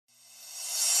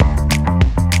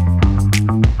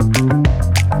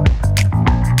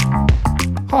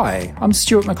G'day, I'm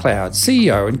Stuart McLeod,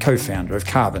 CEO and co-founder of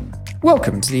Carbon.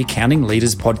 Welcome to the Accounting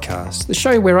Leaders Podcast, the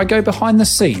show where I go behind the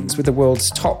scenes with the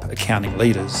world's top accounting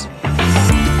leaders.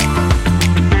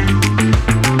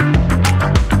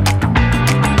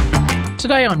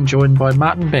 Today I'm joined by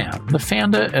Martin Bown, the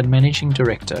founder and managing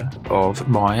director of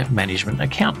My Management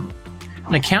Accountant,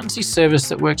 an accountancy service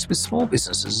that works with small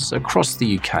businesses across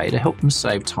the UK to help them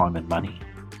save time and money.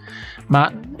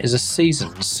 Martin is a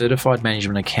seasoned certified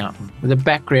management accountant with a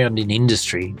background in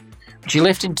industry, which he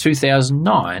left in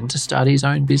 2009 to start his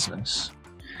own business.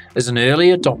 As an early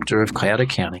adopter of cloud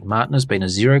accounting, Martin has been a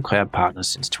Xero Cloud partner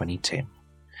since 2010.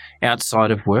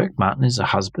 Outside of work, Martin is a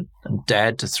husband and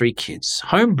dad to 3 kids,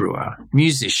 home brewer,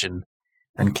 musician,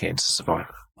 and cancer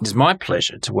survivor. It is my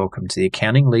pleasure to welcome to the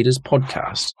Accounting Leaders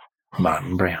Podcast,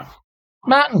 Martin Bown.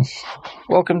 Martin,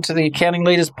 welcome to the Accounting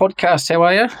Leaders Podcast. How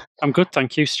are you? I'm good,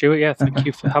 thank you, Stuart. Yeah, thank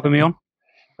you for having me on.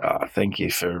 Thank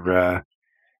you for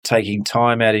taking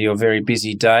time out of your very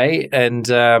busy day. And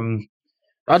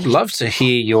I'd love to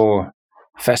hear your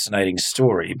fascinating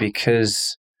story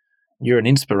because you're an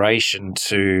inspiration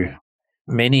to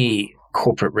many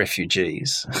corporate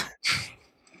refugees.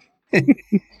 And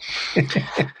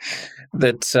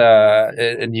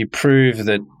you prove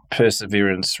that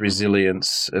perseverance,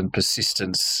 resilience, and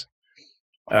persistence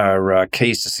are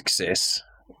keys to success,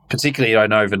 particularly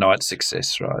an overnight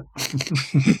success, right?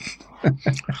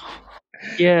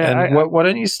 Yeah. And why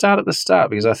don't you start at the start?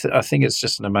 Because I think it's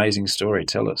just an amazing story.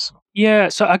 Tell us. Yeah,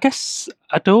 so I guess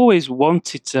I'd always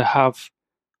wanted to have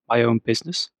my own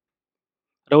business.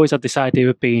 I'd always had this idea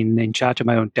of being in charge of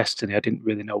my own destiny. I didn't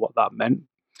really know what that meant.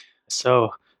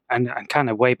 So, and kind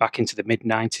of way back into the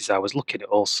mid-90s, I was looking at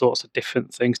all sorts of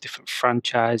different things, different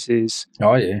franchises.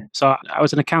 Oh, yeah. So I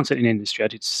was an accountant in industry.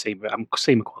 I'm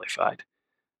SEMA qualified.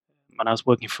 And I was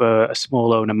working for a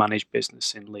small owner-managed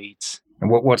business in Leeds. And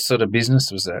what sort of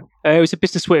business was that? It was a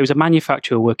business where it was a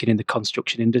manufacturer working in the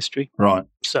construction industry. Right.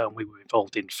 So we were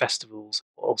involved in festivals,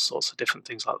 all sorts of different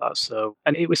things like that. So,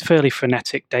 and it was fairly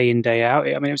frenetic day in, day out.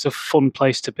 I mean, it was a fun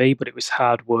place to be, but it was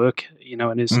hard work,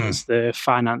 and as the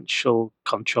financial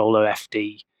controller,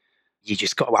 FD,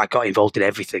 I got involved in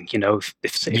everything. If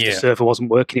the server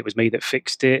wasn't working, it was me that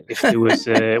fixed it. If there was,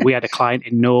 we had a client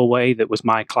in Norway that was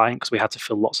my client because we had to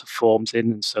fill lots of forms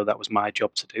in, and so that was my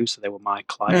job to do. So they were my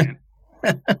client.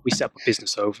 We set up a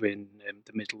business over in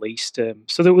the Middle East.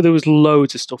 So there was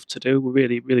loads of stuff to do.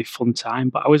 Really, really fun time.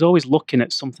 But I was always looking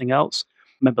at something else.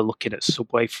 I remember looking at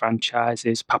Subway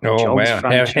franchises, Papa John's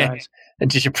franchise. And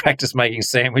did you practice making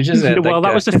sandwiches? Well,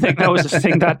 that was the thing. That was the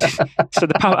thing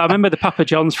I remember the Papa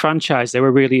John's franchise. They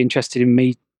were really interested in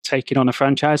me taking on a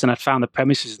franchise, and I found the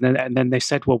premises, and then they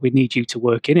said, "Well, we need you to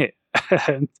work in it."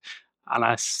 and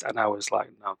I was like,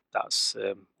 "No, that's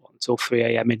until 3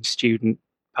 a.m. in student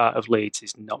part of Leeds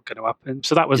is not going to happen."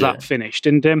 So that was that finished.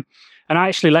 And I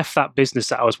actually left that business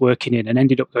that I was working in and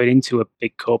ended up going into a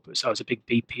big corporate. So I was a big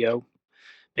BPO,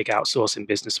 big outsourcing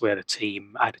business. We had a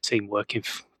team. I had a team working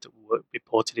that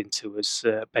reported into us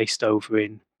based over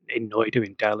in Noida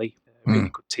in Delhi. A really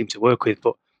good team to work with,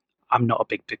 but I'm not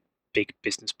a big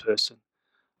business person.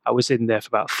 I was in there for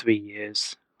about 3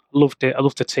 years. I loved it. I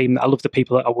loved the team. I loved the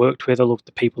people that I worked with. I loved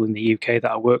the people in the UK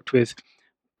that I worked with,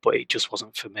 but it just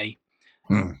wasn't for me.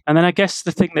 And then I guess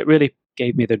the thing that really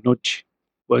gave me the nudge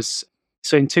was,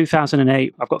 so in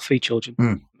 2008, I've got 3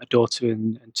 children, a daughter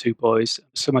and 2 boys.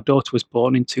 So my daughter was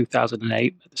born in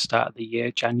 2008 at the start of the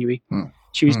year, January.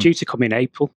 She was due to come in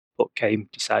April, but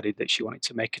decided that she wanted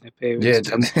to make an appearance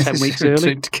 10 weeks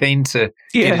early. Keen to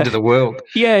get into the world.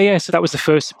 Yeah. So that was the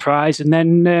first surprise. And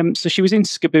then, so she was in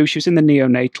SCABU, she was in the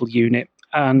neonatal unit,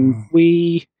 and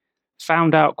we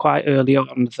found out quite early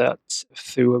on that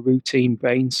through a routine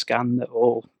brain scan that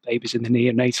all babies in the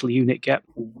neonatal unit get,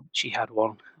 she had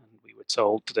one. And we were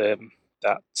told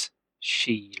that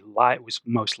she was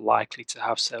most likely to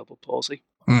have cerebral palsy.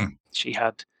 She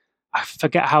had, I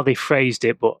forget how they phrased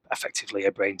it, but effectively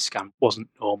a brain scan wasn't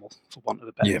normal, for want of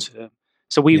a better term.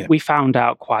 So we found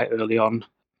out quite early on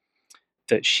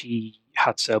that she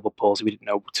had cerebral palsy. We didn't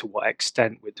know to what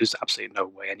extent. There's absolutely no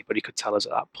way anybody could tell us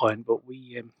at that point, but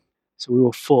so we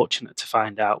were fortunate to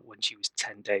find out when she was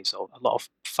 10 days old. A lot of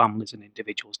families and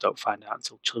individuals don't find out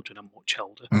until children are much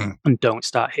older and don't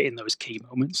start hitting those key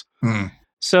moments.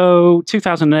 So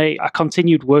 2008, I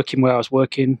continued working where I was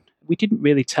working. We didn't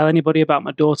really tell anybody about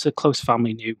my daughter. Close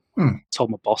family knew.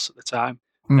 Told my boss at the time.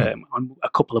 And a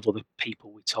couple of other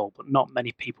people we told, but not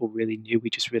many people really knew. We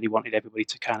just really wanted everybody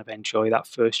to kind of enjoy that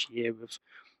first year of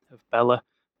Bella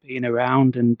being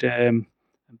around and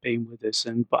being with us.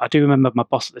 But I do remember my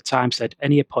boss at the time said,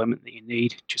 any appointment that you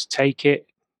need, just take it,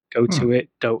 Go to it.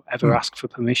 Don't ever ask for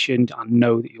permission. I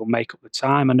know that you'll make up the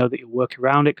time. I know that you'll work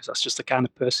around it because that's just the kind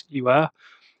of person you are.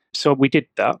 So we did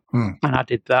that, and I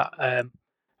did that.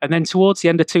 And then towards the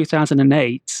end of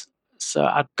 2008, so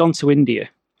I'd gone to India.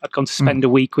 I'd gone to spend a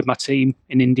week with my team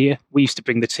in India. We used to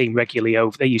bring the team regularly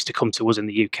over. They used to come to us in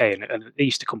the UK, and they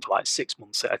used to come for like 6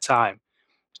 months at a time.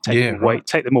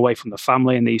 Take them away from the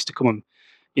family, and they used to come and,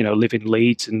 live in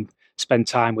Leeds and spend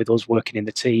time with us working in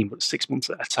the team, but 6 months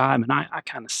at a time. And I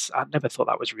never thought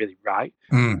that was really right.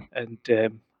 And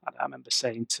I remember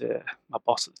saying to my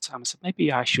boss at the time, I said,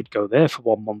 maybe I should go there for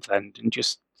 1 month end and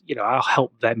just, I'll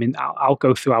help them I'll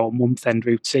go through our month end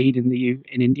routine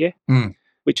in India,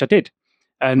 which I did.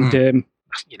 And,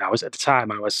 I was at the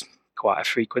time, I was quite a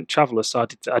frequent traveller. So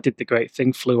I did the great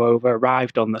thing, flew over,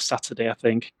 arrived on the Saturday, I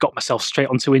think, got myself straight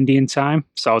onto Indian time.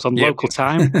 So I was on local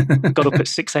time, got up at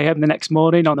 6 a.m. the next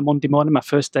morning on the Monday morning, my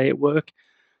first day at work.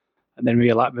 And then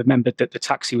remembered that the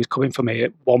taxi was coming for me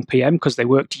at 1 p.m. because they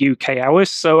worked UK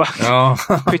hours. So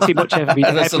pretty much every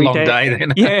day. That's a long day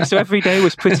then. Yeah, so every day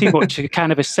was pretty much a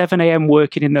kind of a 7 a.m.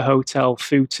 working in the hotel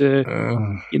through to,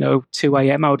 2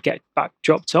 a.m. I would get back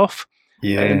dropped off.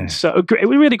 Yeah. And so it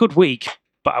was a really good week,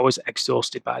 but I was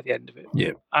exhausted by the end of it.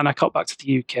 Yeah. And I got back to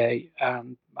the UK,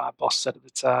 and my boss said at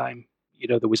the time,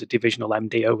 there was a divisional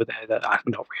MD over there that I had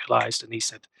not realised. And he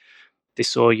said, they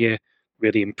saw you,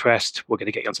 really impressed. We're going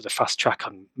to get you onto the fast track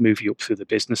and move you up through the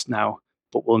business now.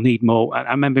 But we'll need more. And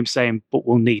I remember him saying, but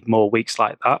we'll need more weeks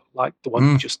like that, like the one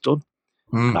you've just done.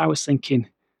 And I was thinking,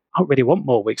 I don't really want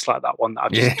more weeks like that one that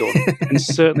I've just done. And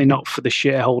certainly not for the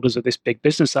shareholders of this big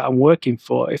business that I'm working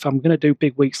for. If I'm going to do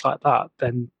big weeks like that,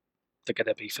 then they're going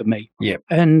to be for me. Yeah.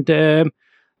 And so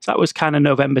that was kind of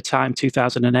November time,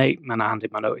 2008. And I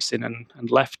handed my notice in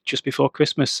and left just before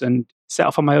Christmas and set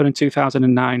off on my own in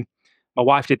 2009. My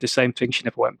wife did the same thing. She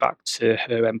never went back to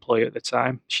her employer at the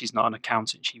time. She's not an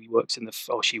accountant. She worked in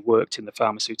the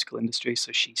pharmaceutical industry.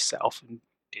 So she set off and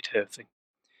did her thing.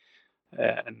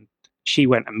 And she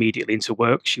went immediately into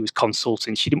work. She was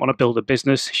consulting. She didn't want to build a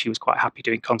business. She was quite happy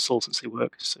doing consultancy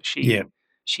work. So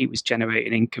she was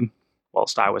generating income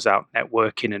whilst I was out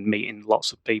networking and meeting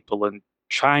lots of people and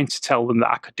trying to tell them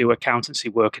that I could do accountancy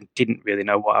work and didn't really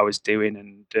know what I was doing.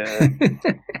 And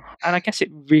and I guess it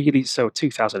really, so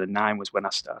 2009 was when I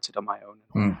started on my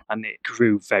own, and it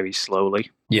grew very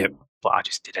slowly. Yeah. But I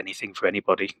just did anything for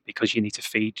anybody because you need to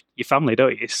feed your family,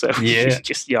 don't you? So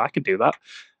I can do that.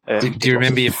 Do you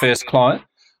remember your first client?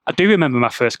 I do remember my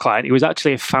first client. He was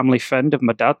actually a family friend of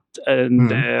my dad,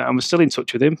 and I'm still in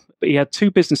touch with him. But he had 2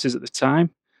 businesses at the time,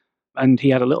 and he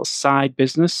had a little side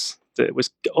business that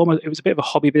was it was a bit of a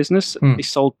hobby business. He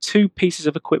sold 2 pieces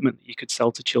of equipment that you could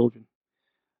sell to children.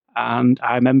 And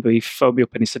I remember he phoned me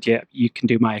up and he said, "Yeah, you can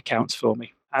do my accounts for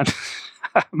me." And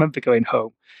I remember going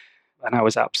home, and I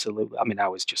was I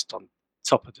was just on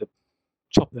top of the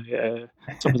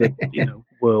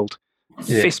world.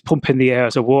 Yeah. Fist pump in the air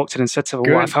as I walked in and said to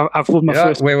my wife, "I've won my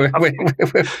first."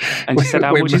 And she said,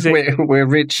 "How much is it?" We're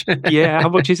rich. Yeah, how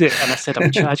much is it? And I said,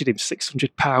 "I'm charging him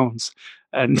 £600."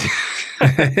 And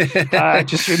I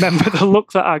just remember the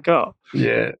look that I got.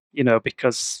 Yeah,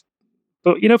 because.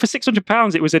 But for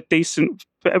 £600, it was a decent.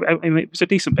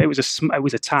 It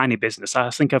was a tiny business.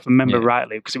 I think I remember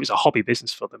rightly because it was a hobby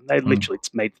business for them. They literally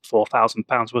made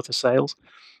 £4,000 worth of sales.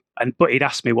 But he'd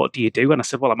asked me, "What do you do?" And I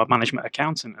said, "Well, I'm a management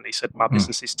accountant." And he said, "My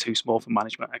business is too small for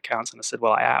management accounts." And I said,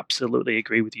 "Well, I absolutely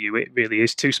agree with you. It really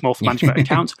is too small for management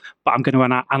accounts. But I'm going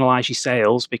to analyze your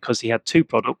sales," because he had 2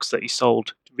 products that he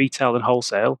sold, retail and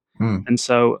wholesale. And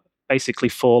so basically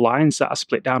 4 lines that I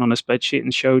split down on a spreadsheet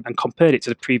and showed and compared it to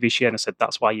the previous year. And I said,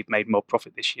 "That's why you've made more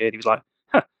profit this year." And he was like,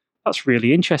 "That's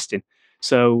really interesting."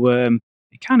 So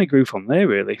it kind of grew from there,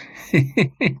 really.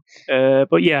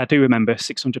 But yeah, I do remember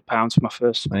 £600 for my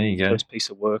first piece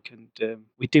of work. And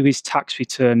we do his tax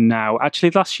return now.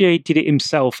 Actually, last year he did it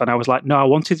himself. And I was like, "No, I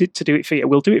wanted it to do it for you.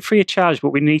 We'll do it free of charge, but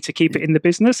we need to keep it in the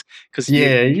business because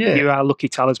you are lucky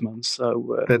talisman."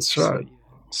 So that's right.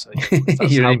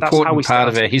 You're an important part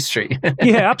of our history.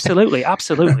 Yeah, absolutely.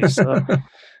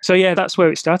 So yeah, that's where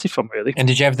it started from, really. And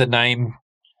did you have the name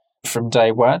from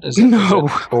day one? Has No.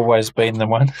 it always been the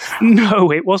one?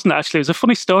 No, it wasn't actually. There's a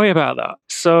funny story about that.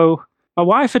 So my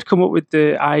wife had come up with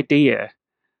the idea.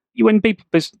 When people,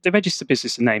 they register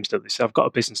business and names, don't they? So I've got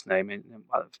a business name.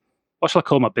 What shall I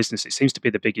call my business? It seems to be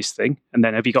the biggest thing. And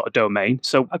then have you got a domain?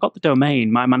 So I got the domain,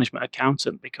 My Management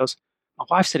Accountant, because my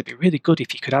wife said it'd be really good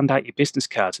if you could hand out your business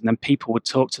cards and then people would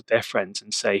talk to their friends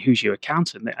and say, "Who's your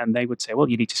accountant?" And they would say, "Well,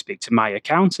 you need to speak to my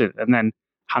accountant," and then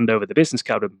hand over the business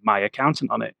card with my accountant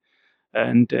on it.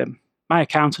 And my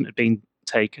accountant had been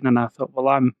taken, and I thought, well,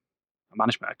 I'm a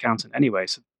management accountant anyway,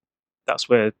 so that's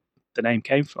where the name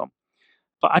came from.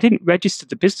 But I didn't register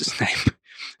the business name.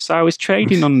 So I was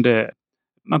trading under,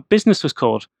 my business was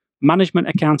called Management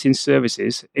Accounting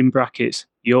Services, in brackets,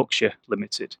 Yorkshire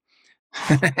Limited.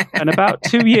 And about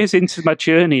 2 years into my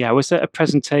journey, I was at a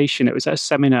presentation. It was at a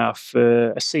seminar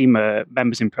for a SEMA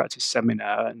Members in Practice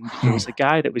seminar. And there was a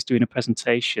guy that was doing a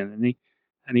presentation,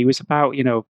 and he was about,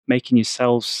 making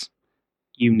yourselves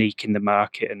unique in the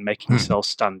market and making yourselves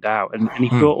stand out. And he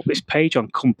brought up this page on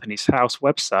Companies House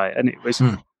website, and it was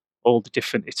all the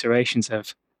different iterations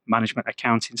of management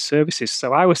accounting services.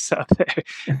 So I was sat there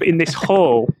in this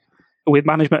hall with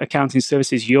Management Accounting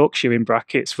Services Yorkshire in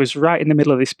brackets, was right in the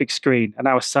middle of this big screen, and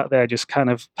I was sat there just kind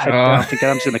of head down thinking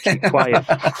I'm just going to keep quiet.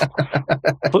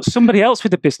 But somebody else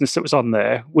with the business that was on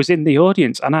there was in the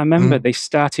audience, and I remember they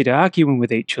started arguing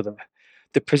with each other.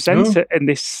 The presenter and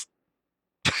this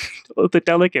other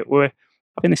delegate were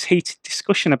having this heated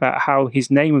discussion about how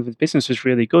his name of the business was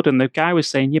really good, and the guy was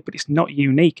saying, yeah, but it's not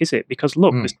unique, is it? Because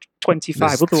look, there's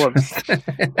 25 other ones.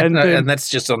 And that's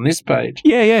just on this page.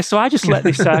 Yeah. So I just let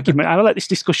this argument, I let this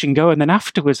discussion go, and then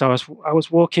afterwards I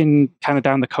was walking kind of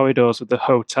down the corridors of the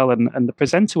hotel, and the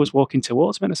presenter was walking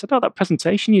towards me, and I said, that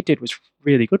presentation you did was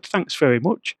really good, thanks very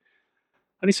much.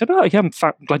 And he said, yeah, I'm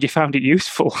glad you found it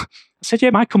useful. I said, yeah,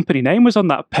 my company name was on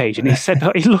that page. And he said,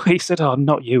 he said,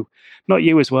 not you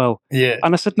as well. Yeah.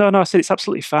 And I said, no, I said, it's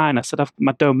absolutely fine. I said,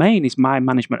 my domain is My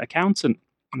Management Accountant.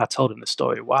 And I told him the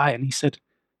story why. And he said,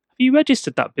 have you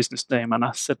registered that business name? And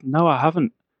I said, no, I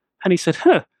haven't. And he said,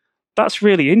 that's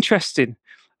really interesting.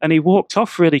 And he walked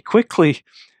off really quickly.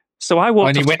 So I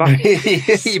walked you better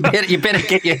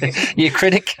get your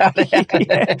credit card out.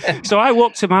 Yeah. So I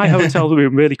walked to my hotel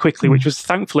room really quickly, which was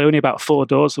thankfully only about 4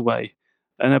 doors away.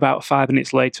 And about 5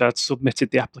 minutes later, I'd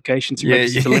submitted the application to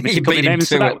register the limited company name.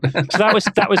 So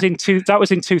that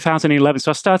was in 2011. So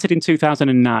I started in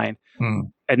 2009,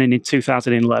 and then in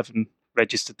 2011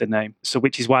 registered the name. So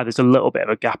which is why there's a little bit of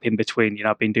a gap in between.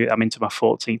 I'm into my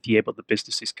 14th year, but the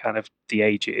business is kind of the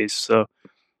age it is. So.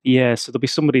 Yeah, so there'll be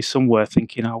somebody somewhere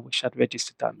thinking, I wish I'd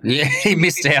registered that. Yeah, he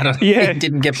missed out on it. He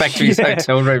didn't get back to his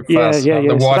hotel room fast. The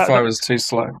Wi-Fi was too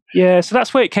slow. Yeah, so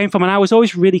that's where it came from. And I was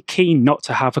always really keen not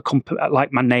to have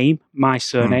like my name, my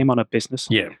surname on a business.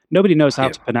 Yeah. Nobody knows how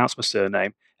to pronounce my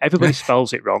surname. Everybody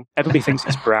spells it wrong. Everybody thinks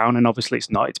it's Brown, and obviously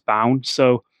it's not. It's Bound.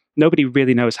 So nobody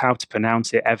really knows how to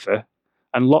pronounce it ever.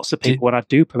 And lots of people, when I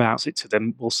do pronounce it to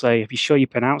them, will say, are you sure you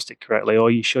pronounced it correctly? Or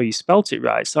are you sure you spelt it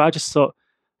right? So I just thought,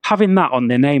 having that on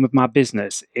the name of my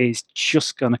business is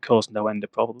just going to cause no end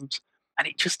of problems. And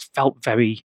it just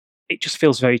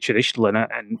feels very traditional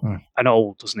and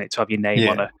old, doesn't it, to have your name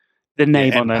on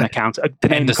on an account. The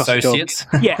name and associates.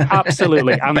 Yeah,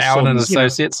 absolutely. And Bound and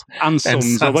associates. And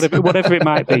sons, or whatever it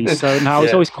might be. So I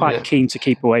was always quite keen to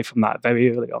keep away from that very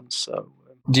early on. So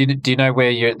do you know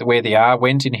where the R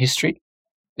went in history?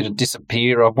 Did it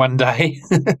disappear on one day?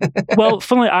 Well,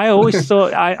 funnily, I always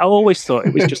thought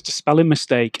it was just a spelling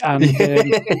mistake, and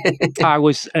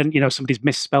somebody's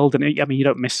misspelled, and you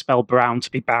don't misspell Brown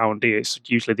to be Bound. It's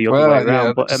usually the other way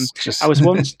around. But I was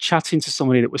once chatting to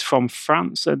somebody that was from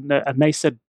France, and they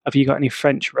said, "Have you got any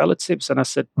French relatives?" And I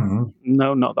said,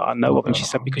 "No, not that I know of." And she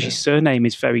said, "Because your surname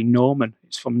is very Norman.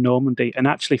 It's from Normandy, and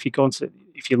actually, if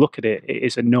you look at it, it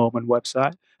is a Norman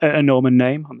website, a Norman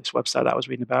name on this website that I was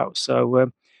reading about." So.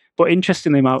 But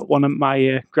interestingly, my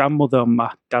grandmother on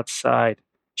my dad's side,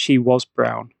 she was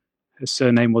Brown. Her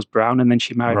surname was Brown, and then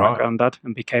she married my granddad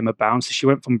and became a Bound. So she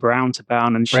went from Brown to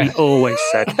Bound, and she always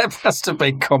said... That must have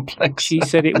been complex. She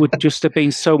said it would just have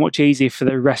been so much easier for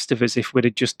the rest of us if we'd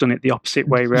have just done it the opposite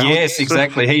way around. Yes,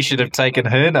 exactly. He should have taken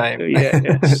her name.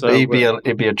 Yeah. So, he'd be a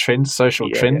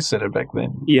social trendsetter back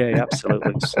then. Yeah,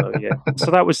 absolutely. So so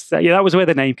that was where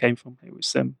the name came from. It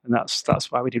was and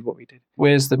that's why we did what we did.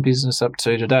 Where's the business up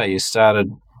to today? You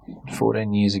started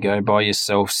 14 years ago by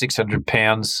yourself,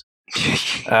 £600.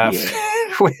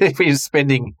 Where he's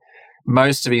spending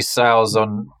most of his sales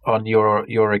on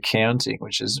your accounting,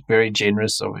 which is very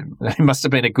generous of him. He must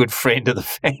have been a good friend of the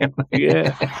family.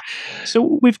 Yeah.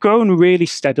 So we've grown really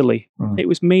steadily. It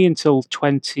was me until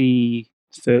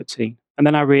 2013. And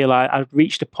then I realised I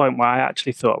reached a point where I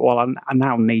actually thought, well, I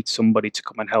now need somebody to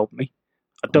come and help me.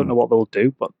 I don't know what they'll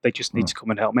do, but they just need to come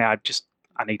and help me. I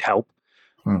need help.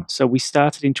 So we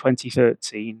started in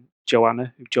 2013.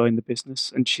 Joanna, who joined the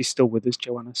business, and she's still with us,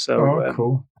 Joanna. So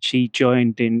cool. She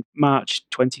joined in March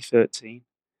 2013,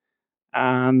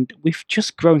 and we've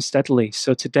just grown steadily.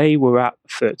 So today we're at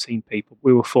 13 people.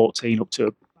 We were 14 up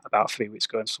to about 3 weeks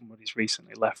ago, and somebody's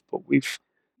recently left. But we've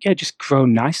just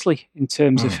grown nicely in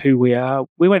terms of who we are.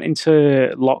 We went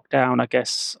into lockdown, I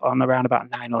guess, on around about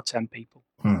 9 or 10 people.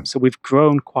 So we've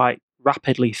grown quite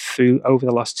rapidly through over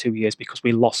the last 2 years because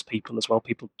we lost people as well.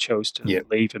 People chose to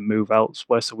leave and move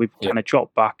elsewhere. So we've kind of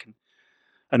dropped back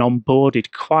and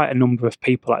onboarded quite a number of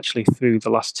people actually through the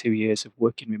last 2 years of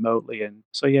working remotely. And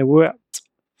so, we're at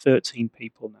 13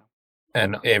 people now.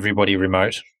 And everybody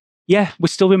remote? Yeah, we're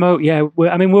still remote. Yeah,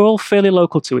 we're all fairly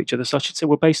local to each other. So I should say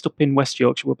we're based up in West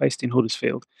Yorkshire. We're based in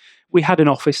Huddersfield. We had an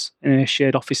office in a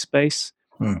shared office space,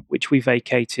 which we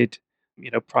vacated,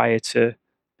 prior to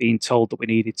being told that we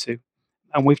needed to.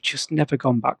 And we've just never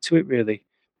gone back to it, really.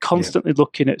 Constantly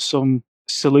looking at some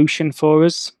solution for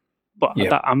us. But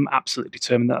that I'm absolutely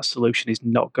determined that solution is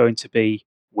not going to be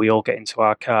we all get into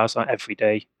our cars every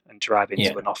day and drive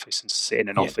into an office and sit in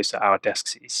an office at our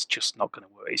desks. It's just not going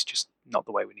to work. It's just not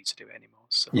the way we need to do it anymore.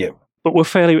 So. But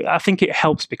I think it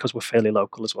helps because we're fairly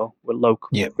local as well. We're local,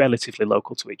 relatively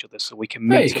local to each other, so we can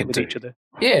meet up with each other.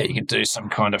 Yeah, you could do some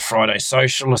kind of Friday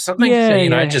social or something.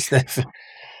 Yeah, just that.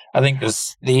 I think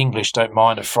the English don't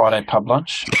mind a Friday pub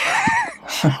lunch.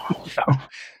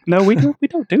 No, we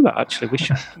don't do that. Actually, we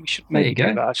should maybe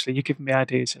do that. Actually, you're giving me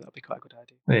ideas, and that'd be quite a good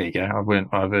idea. There you go.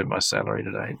 I've earned my salary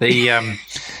today.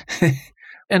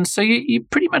 And so you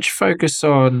pretty much focus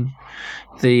on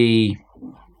the,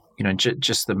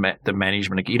 just the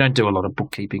management. You don't do a lot of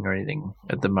bookkeeping or anything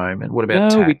at the moment. What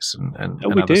about tax and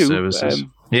other services?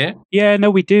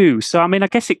 No, we do. So I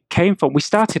guess it came from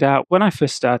when I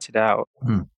first started out.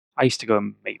 I used to go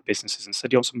and meet businesses and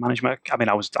said, "Do you want some management?"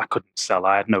 I couldn't sell.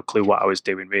 I had no clue what I was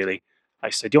doing, really. I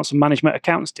said, "Do you want some management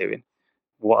accountants doing?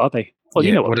 What are they?" Well,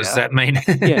 you know what does that mean?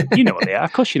 Yeah, you know what they are.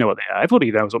 Of course, you know what they are.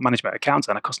 Everybody knows what management accounts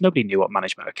are. And of course, nobody knew what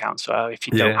management accounts are. If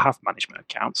you don't have management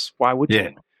accounts, why would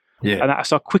you? Yeah. And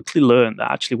so I quickly learned that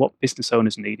actually what business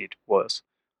owners needed was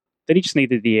they just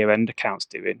needed the year-end accounts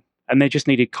doing. And they just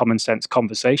needed common sense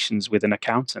conversations with an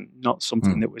accountant, not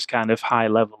something that was kind of high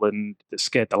level and that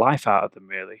scared the life out of them,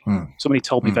 really. Somebody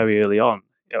told me very early on,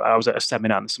 I was at a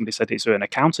seminar and somebody said, "Is there an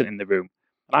accountant in the room?"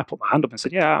 And I put my hand up and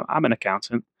said, "Yeah, I'm an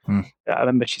accountant." I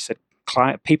remember she said,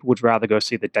 "People would rather go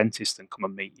see the dentist than come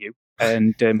and meet you."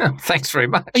 And thanks very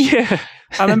much. Yeah,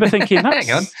 I remember thinking,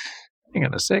 hang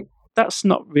on a sec. That's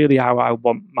not really how I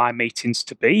want my meetings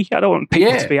to be. I don't want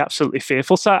people to be absolutely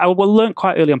fearful. So I learned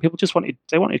quite early on. People just wanted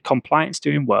compliance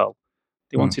doing well.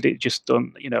 They wanted it just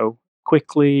done,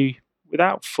 quickly,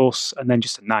 without fuss, and then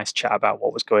just a nice chat about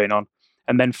what was going on.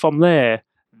 And then from there,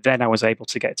 I was able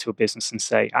to get to a business and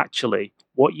say, actually,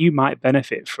 what you might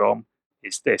benefit from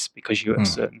is this because you're at a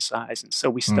certain size. And so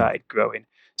we started growing.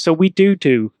 So we do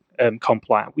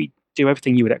compliance. We do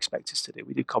everything you would expect us to do.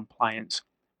 We do compliance.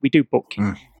 We do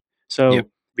bookkeeping. So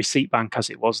Receipt Bank, as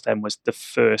it was then, was the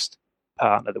first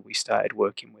partner that we started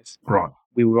working with. Right.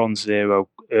 We were on Xero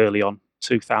early on,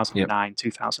 2009,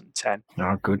 2010.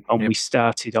 Oh, good.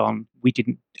 And we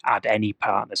didn't add any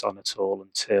partners on at all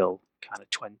until kind of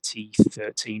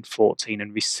 2013, 14,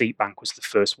 and Receipt Bank was the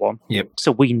first one.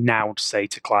 So we now say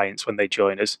to clients when they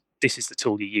join us, this is the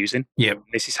tool you're using.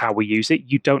 This is how we use it.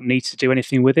 You don't need to do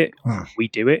anything with it. We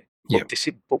do it.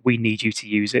 But we need you to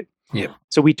use it.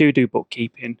 So we do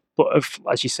bookkeeping, but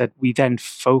as you said, we then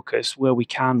focus where we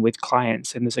can with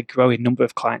clients, and there's a growing number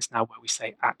of clients now where we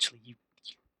say, actually,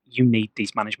 you need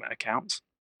these management accounts,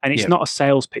 and it's not a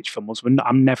sales pitch from us.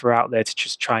 I'm never out there to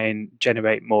just try and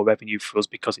generate more revenue for us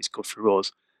because it's good for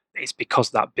us. It's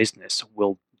because that business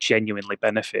will genuinely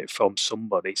benefit from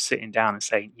somebody sitting down and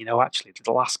saying, actually,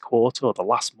 the last quarter or the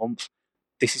last month,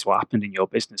 this is what happened in your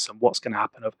business, and what's going to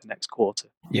happen over the next quarter,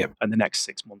 and the next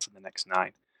 6 months, and the next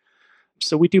 9.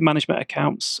 So we do management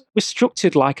accounts. We're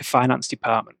structured like a finance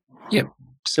department.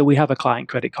 So we have a client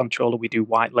credit controller. We do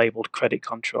white labeled credit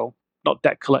control, not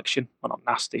debt collection. We're not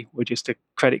nasty. We're just a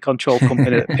credit control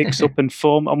company that picks up and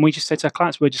form. And we just say to our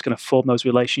clients, we're just going to form those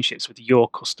relationships with your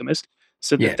customers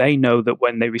so that they know that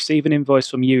when they receive an invoice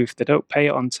from you, if they don't pay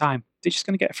it on time, they're just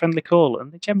going to get a friendly call.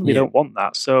 And they generally don't want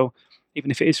that. So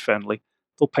even if it is friendly,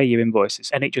 they'll pay your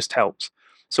invoices, and it just helps.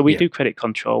 So we do credit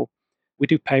control. We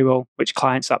do payroll, which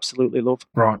clients absolutely love.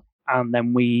 Right. And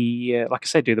then we, like I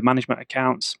said, do the management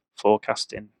accounts,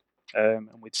 forecasting, and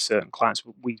with certain clients,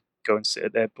 we go and sit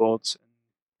at their boards and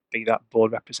be that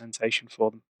board representation for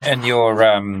them. And your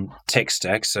tech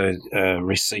stack, so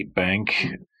Receipt Bank,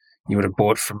 you would have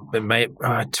bought from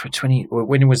 20.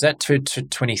 When was that? To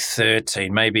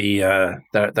 2013. Maybe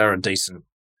they're a decent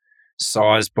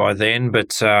size by then,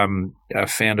 but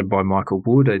founded by Michael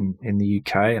Wood in the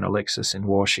UK and Alexis in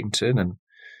Washington, and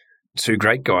two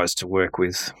great guys to work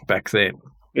with back then.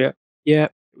 Yeah.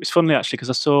 It was funny actually because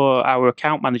I saw our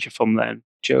account manager from then,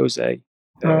 Jose,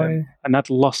 and I'd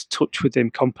lost touch with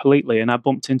him completely, and I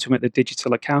bumped into him at the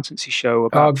Digital Accountancy Show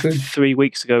about 3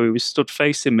 weeks ago. He was stood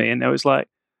facing me, and I was like,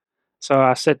 So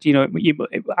I said,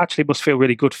 it actually must feel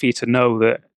really good for you to know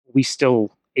that we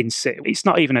still insist. It's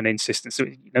not even an insistence.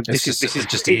 This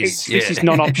is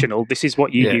non-optional. This is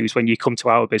what you use when you come to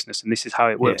our business, and this is how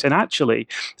it works. And actually,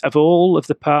 of all of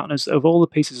the partners, of all the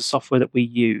pieces of software that we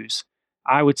use,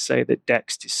 I would say that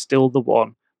Dext is still the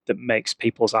one that makes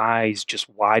people's eyes just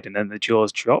widen and the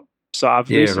jaws drop. So I've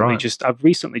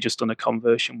recently just done a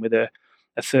conversion with a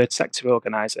third sector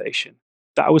organization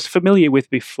that I was familiar with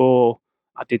before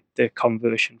I did the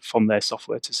conversion from their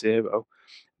software to Xero.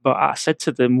 But I said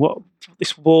to them, "What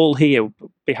this wall here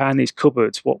behind these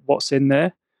cupboards? What's in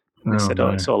there?" And they said, "Oh,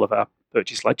 it's all of our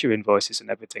purchase ledger invoices and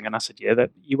everything." And I said, "Yeah,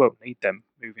 that you won't need them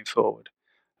moving forward."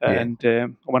 And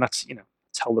when I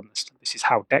tell them this is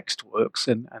how Dext works,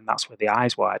 and that's where the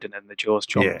eyes widen and the jaws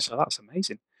drop. Yeah. So that's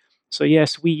amazing. So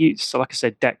yes, we use. So like I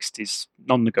said, Dext is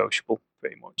non-negotiable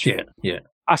pretty much. Yeah.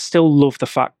 I still love the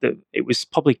fact that it was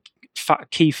probably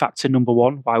key factor number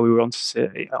one why we were on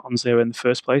Xero in the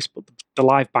first place. But the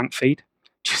live bank feed,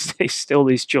 it still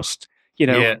is just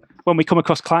when we come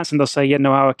across clients and they'll say,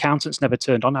 no, our accountants never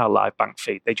turned on our live bank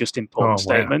feed. They just import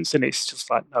statements, and it's just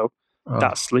like, no,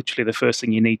 that's literally the first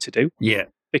thing you need to do. Yeah,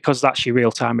 because that's your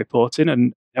real time reporting.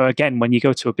 And again, when you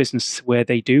go to a business where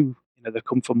they do, they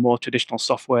come from more traditional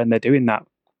software and they're doing that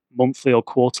monthly or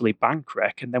quarterly bank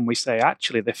rec, and then we say,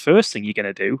 actually, the first thing you're going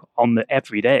to do on the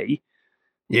every day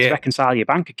is reconcile your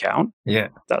bank account. Yeah,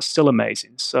 that's still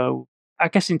amazing. So I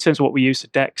guess in terms of what we use for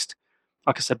Dext,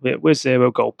 like I said, we're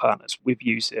Xero Gold partners. We've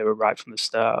used Xero right from the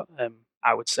start.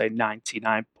 I would say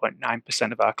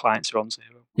 99.9% of our clients are on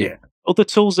Xero. Yeah. Other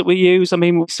tools that we use,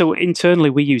 so internally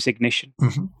we use Ignition,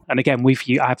 and again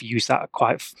I've used that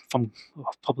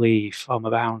probably from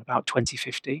about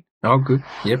 2015. Oh, good.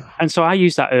 Yep. And so I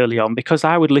used that early on because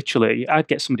I'd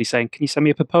get somebody saying, "Can you send me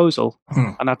a proposal?"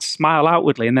 And I'd smile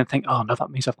outwardly and then think, "Oh no,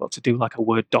 that means I've got to do like a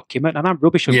Word document," and I'm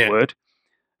rubbish at Word.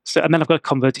 So, and then I've got to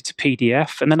convert it to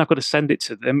PDF, and then I've got to send it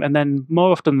to them, and then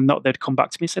more often than not, they'd come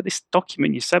back to me and say, "This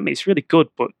document you sent me, it's really good,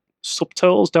 but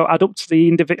subtotals don't add up to the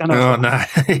individual." Oh no,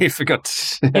 you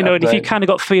forgot. And if you kind of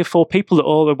got 3 or 4 people that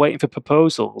all are waiting for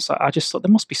proposals, I just thought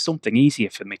there must be something easier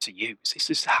for me to use.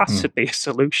 This has to be a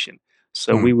solution.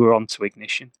 So we were on to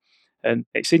Ignition. And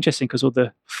it's interesting because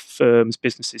other firms,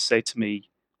 businesses say to me,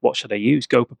 "What should I use,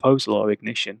 Go Proposal or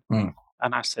Ignition?" And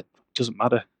I said, "It doesn't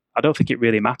matter. I don't think it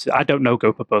really matters. I don't know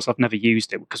Go Proposal. I've never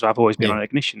used it because I've always been on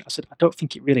Ignition." I said, "I don't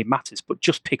think it really matters, but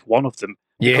just pick one of them.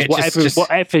 Yeah, because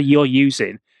whatever you're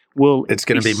using it's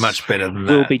going to be much better than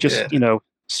that. Will be just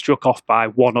struck off by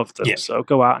one of them. So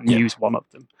go out and use one of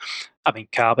them."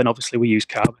 Carbon, obviously we use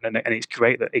Carbon, and it's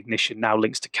great that Ignition now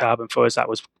links to Carbon for us. That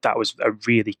was a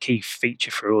really key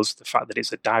feature for us, the fact that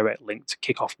it's a direct link to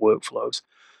kick off workflows.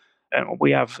 And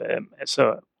we have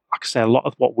like I say, a lot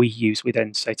of what we use, we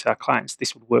then say to our clients,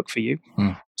 "This would work for you."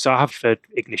 So I have referred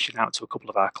Ignition out to a couple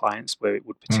of our clients where it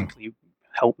would particularly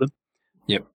help them.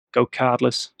 Yep. Go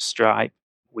Cardless, Stripe.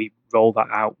 We roll that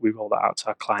out. We roll that out to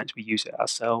our clients. We use it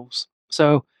ourselves.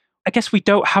 So I guess we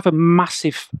don't have a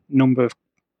massive number of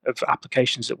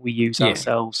applications that we use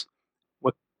ourselves.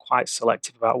 We're quite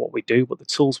selective about what we do, but the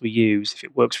tools we use, if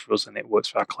it works for us and it works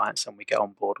for our clients, then we get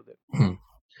on board with it.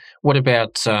 What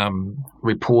about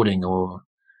reporting, or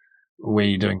were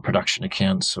you doing production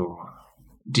accounts, or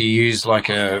do you use like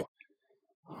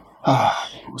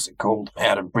what's it called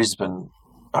out of Brisbane,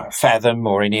 Fathom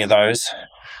or any of those?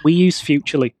 We use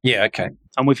Futurely. Yeah, okay.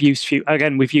 And we've used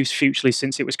Futurely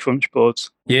since it was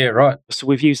Crunchboards. Yeah, right. So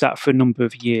we've used that for a number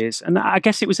of years. And I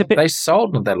guess it was a bit... They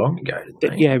sold not that long ago,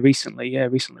 didn't they? Yeah, recently. Yeah.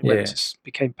 It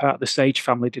became part of the Sage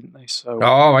family, didn't they? So.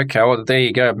 Oh, okay. Well, there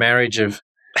you go. Marriage of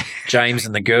James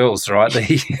and the girls, right?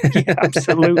 Yeah,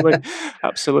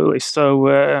 absolutely.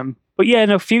 So, but yeah,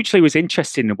 no, Futurely was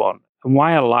interesting one. And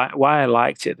why I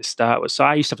liked it at the start was, so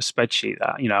I used to have a spreadsheet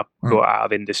that, I brought out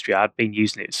of industry. I'd been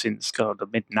using it since the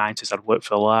mid-90s. I'd worked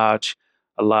for a large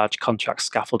contract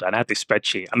scaffolder, and I had this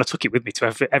spreadsheet, and I took it with me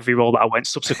to every role that I went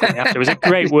subsequently after. It was a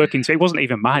great working tool. It wasn't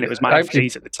even mine. It was my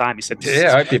FG's at the time. He said,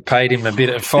 I hope you paid him a bit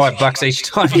of $5 each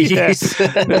time he used. This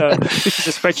is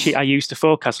a spreadsheet I used to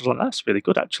forecast. I was like, that's really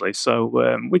good, actually. So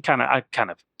I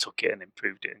kind of took it and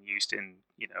improved it and used it in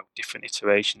different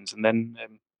iterations, and then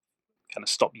kind of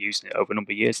stopped using it over a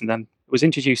number of years, and then it was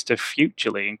introduced to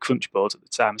Futurely and Crunchboards at the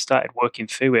time, and started working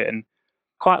through it, and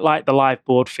quite like the live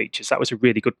board features. That was a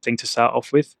really good thing to start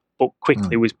off with, but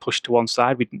quickly was pushed to one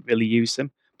side. We didn't really use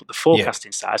them. But the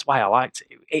forecasting side is why I liked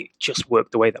it. It just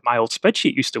worked the way that my old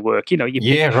spreadsheet used to work.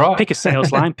 Pick a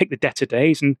sales line, pick the debtor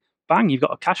days, and bang, you've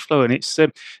got a cash flow. And it's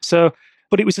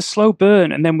but it was a slow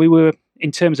burn. And then we were,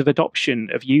 in terms of adoption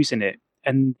of using it,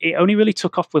 and it only really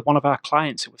took off with one of our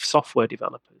clients, with software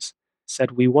developers. said,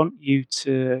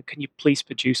 can you please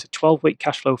produce a 12-week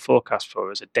cash flow forecast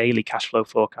for us, a daily cash flow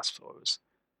forecast for us,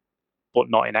 but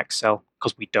not in Excel,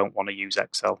 because we don't want to use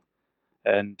Excel.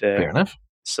 And Fair enough.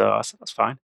 so I said, that's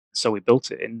fine. So we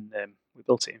built it in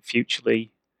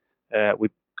Futurely. We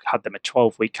had them a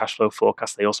 12-week cash flow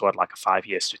forecast. They also had like a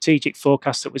 5-year strategic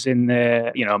forecast that was in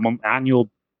there, a month annual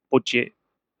budget,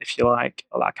 if you like,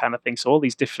 all that kind of thing. So all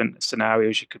these different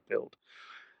scenarios you could build.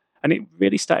 And it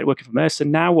really started working from there. So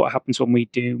now what happens when we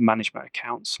do management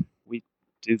accounts, we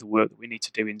do the work that we need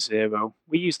to do in Xero.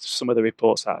 We use some of the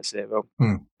reports out of Xero,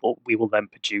 but we will then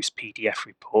produce PDF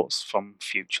reports from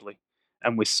Futurely.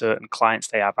 And with certain clients,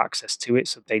 they have access to it,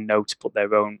 so they know to put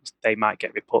their own. They might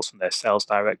get reports from their sales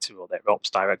director or their ops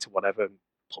director, whatever, and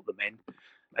put them in.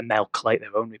 And they'll collate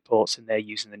their own reports, and they're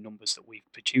using the numbers that we've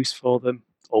produced for them,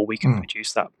 or we can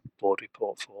produce that board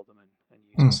report for them and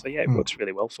use it. So yeah, it works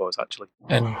really well for us, actually.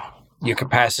 And your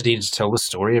capacity to tell the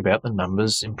story about the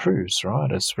numbers improves,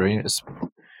 right? It's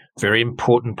very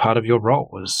important part of your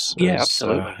role as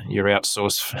absolutely. Your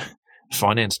outsourced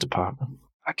finance department.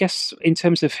 I guess in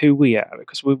terms of who we are,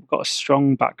 because we've got a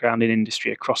strong background in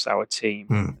industry across our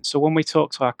team. So when we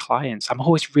talk to our clients, I'm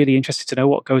always really interested to know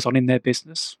what goes on in their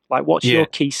business. Like, what's your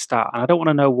key stat? And I don't want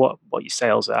to know what your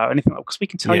sales are or anything like that, because we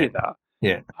can tell you that.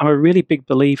 Yeah. I'm a really big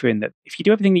believer in that. If you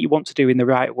do everything that you want to do in the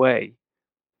right way,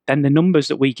 then the numbers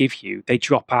that we give you, they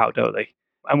drop out, don't they?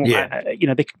 And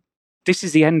this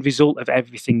is the end result of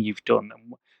everything you've done.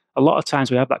 And a lot of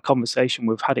times we have that conversation.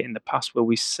 We've had it in the past where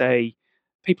we say,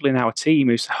 people in our team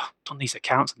who say, I've done these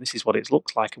accounts and this is what it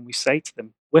looks like. And we say to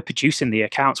them, we're producing the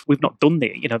accounts. We've not done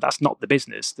that's not the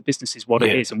business. The business is what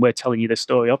it is. And we're telling you the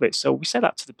story of it. So we say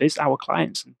that to our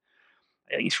clients. And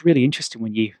it's really interesting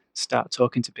when you start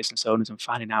talking to business owners and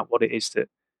finding out what it is that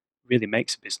really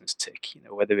makes a business tick,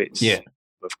 whether it's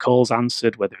with calls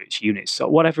answered, whether it's units, so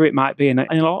whatever it might be. And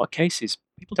in a lot of cases,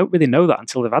 people don't really know that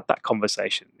until they've had that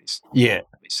conversation.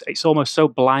 It's almost so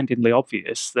blindingly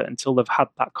obvious that until they've had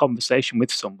that conversation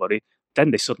with somebody,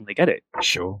 then they suddenly get it.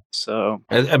 Sure. So,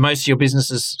 are most of your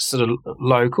businesses sort of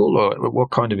local, or what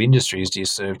kind of industries do you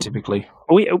serve typically?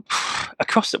 We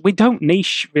don't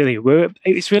niche really.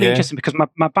 It's really interesting because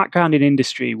my background in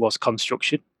industry was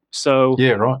construction. So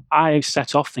I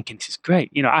set off thinking this is great.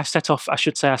 I set off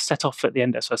at the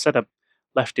end. So I said I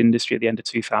left industry at the end of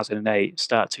 2008,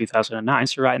 start 2009.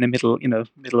 So right in the middle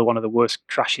of one of the worst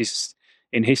crashes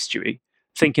in history,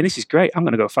 thinking this is great. I'm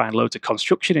going to go find loads of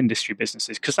construction industry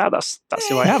businesses because that's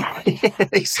who I am.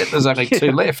 Except there's only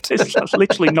two left. There's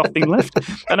literally nothing left.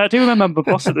 And I do remember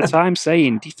my boss at the time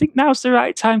saying, "Do you think now's the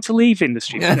right time to leave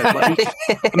industry?" I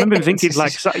remember him thinking,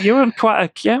 like, "You're on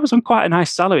I was on quite a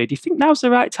nice salary. Do you think now's the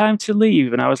right time to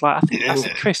leave?" And I was like, I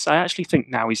said, "Chris, I actually think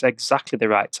now is exactly the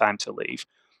right time to leave,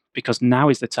 because now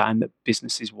is the time that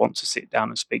businesses want to sit down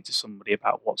and speak to somebody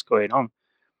about what's going on."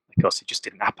 Of course, it just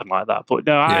didn't happen like that. But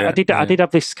no, I did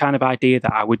have this kind of idea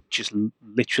that I would just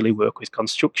literally work with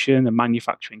construction and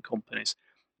manufacturing companies.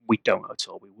 We don't at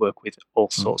all. We work with all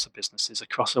sorts of businesses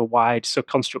across so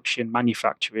construction,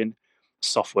 manufacturing,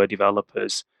 software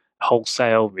developers,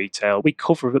 wholesale, retail. We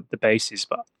cover the bases.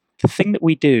 But the thing that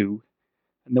we do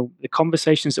and the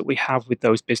conversations that we have with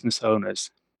those business owners,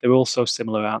 they're all so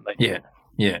similar, aren't they? Yeah.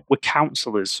 We're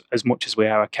counsellors as much as we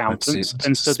are accountants,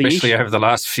 and so especially over the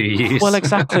last few years. Well,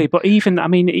 exactly. But even,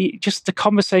 just the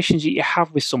conversations that you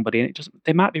have with somebody, and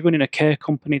they might be running a care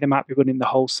company, they might be running the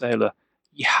wholesaler.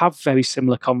 You have very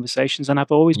similar conversations, and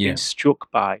I've always been struck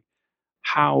by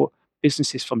how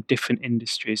businesses from different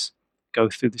industries go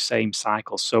through the same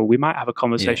cycle. So we might have a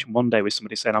conversation one day with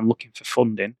somebody saying, "I'm looking for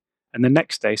funding." And the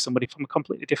next day, somebody from a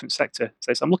completely different sector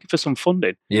says, "I'm looking for some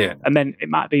funding." And then it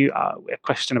might be a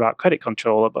question about credit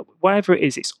control, but whatever it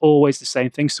is, it's always the same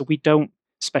thing. So we don't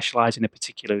specialize in a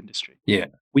particular industry.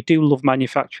 We do love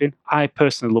manufacturing. I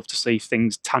personally love to see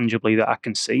things tangibly that I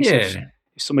can see. So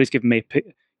if somebody's given me a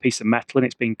piece of metal and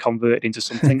it's being converted into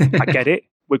something, I get it.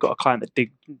 We've got a client that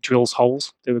drills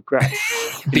holes. They were great.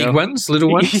 Big ones,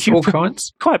 little ones, all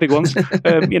kinds. Quite big ones.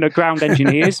 Ground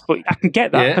engineers, but I can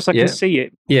get that because I can see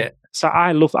it. So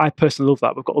I personally love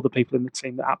that. We've got other people in the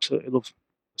team that absolutely love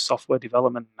software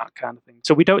development and that kind of thing.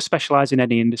 So we don't specialize in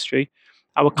any industry.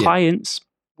 Our clients,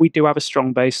 we do have a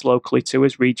strong base locally to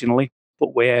us, regionally,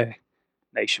 but we're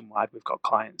nationwide. We've got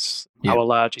clients. Our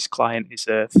largest client is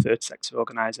a third sector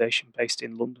organisation based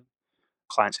in London.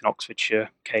 Clients in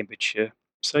Oxfordshire, Cambridgeshire.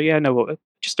 So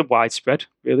just a widespread,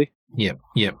 really. No,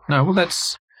 well,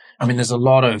 there's a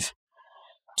lot of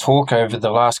talk over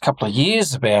the last couple of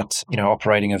years about,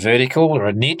 operating a vertical or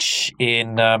a niche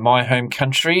in my home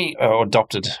country, or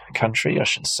adopted country, I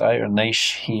should say, or a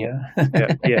niche here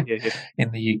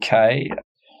in the UK.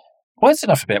 Well, that's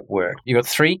enough about work. You've got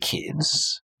 3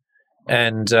 kids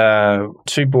and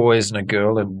 2 boys and a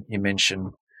girl, and you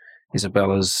mentioned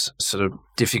Isabella's sort of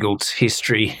difficult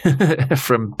history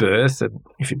from birth. And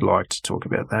if you'd like to talk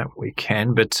about that, we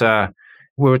can. But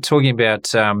we were talking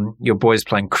about your boys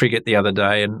playing cricket the other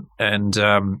day, and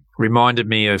reminded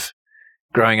me of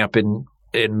growing up in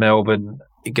Melbourne,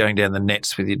 going down the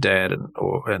nets with your dad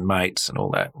and mates and all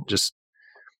that. Just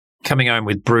coming home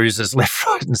with bruises left,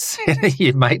 right, and centre.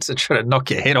 Your mates are trying to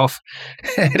knock your head off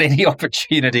at any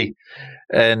opportunity.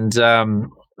 And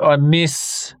I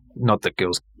miss, not that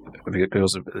girls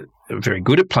are very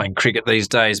good at playing cricket these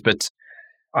days, but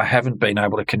I haven't been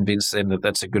able to convince them that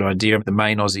that's a good idea. The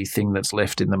main Aussie thing that's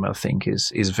left in them, I think,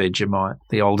 is Vegemite.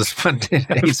 The oldest one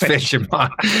is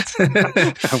Vegemite.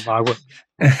 Oh, my word.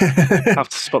 I have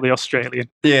to spot the Australian.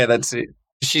 Yeah, that's it.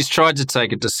 She's tried to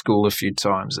take it to school a few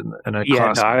times, and her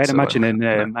class. No,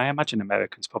 I imagine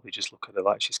Americans probably just look at her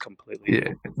like she's completely.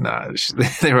 Yeah, no,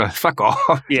 they're a fuck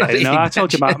off. Yeah, no, I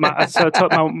told you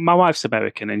my wife's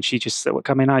American, and she just said,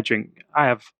 "I mean, I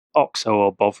have Oxo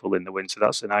or Bovril in the winter.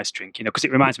 That's a nice drink, because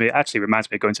it reminds me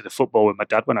of going to the football with my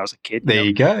dad when I was a kid. There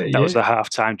you go. That was the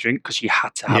half-time drink because you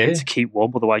had to have it to keep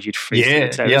warm, otherwise you'd freeze.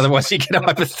 Yeah, otherwise you get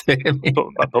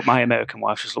hypothermia. But my American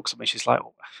wife just looks at me. She's like,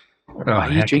 why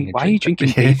are you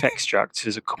drinking beef extract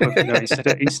as a cup of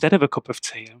instead of a cup of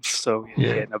tea? So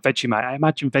no, Vegemite. I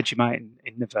imagine Vegemite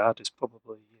in Nevada is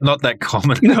probably not that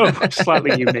common. No,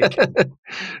 slightly unique.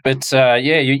 But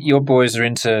your boys are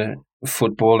into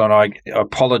football, and I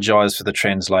apologise for the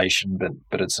translation,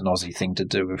 but it's an Aussie thing to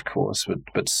do, of course.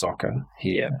 But soccer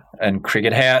here and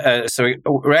cricket. So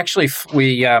we're actually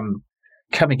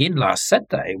coming in last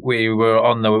Saturday, we were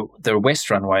on the West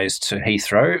Runways to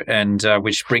Heathrow, and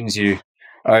which brings you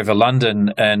over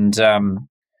London, and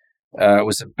it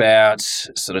was about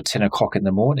sort of 10 o'clock in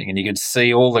the morning, and you could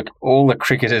see all the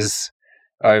cricketers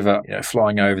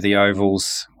flying over the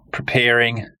ovals,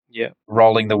 preparing,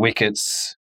 rolling the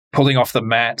wickets, pulling off the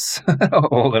mats,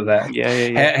 all of that.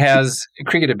 How's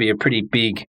cricket would be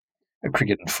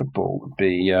cricket and football would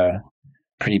be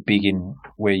pretty big in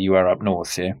where you are up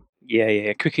north, yeah?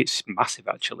 Yeah. Cricket's massive,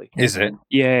 actually. Is it?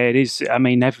 Yeah, it is. I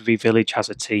mean, every village has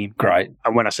a team. Great.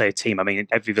 And when I say a team, I mean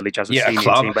every village has a senior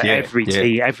club. team, but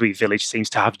every village seems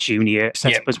to have junior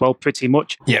set up as well, pretty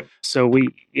much. Yep. So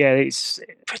it's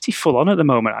pretty full on at the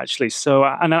moment, actually. So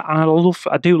I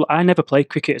never played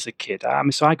cricket as a kid.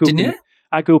 So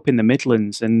I grew up in the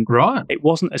Midlands, and it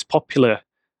wasn't as popular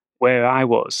where I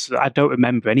was. I don't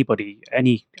remember I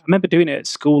remember doing it at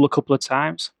school a couple of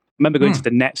times. I remember going to the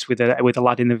nets with a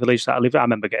lad in the village that I lived at. I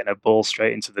remember getting a ball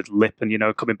straight into the lip and,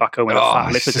 coming back home with a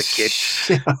fat lip as a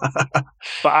kid.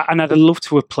 And I'd love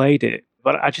to have played it,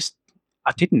 but I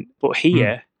didn't. But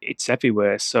here, it's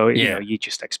everywhere. So, you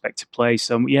just expect to play.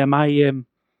 So,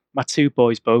 my 2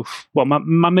 boys both, well,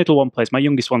 my middle one plays. My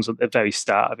youngest one's at the very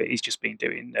start of it. He's just been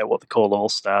doing what they call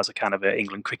All-Stars, a kind of an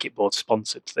England Cricket Board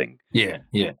sponsored thing. Yeah.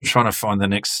 Trying to find the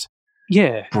next...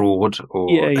 broad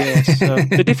or So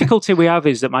the difficulty we have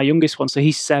is that my youngest one, so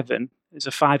he's 7, there's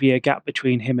a 5-year gap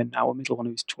between him and our middle one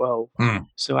who's 12.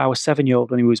 So our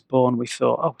 7-year-old, when he was born, we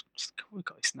thought, we've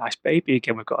got this nice baby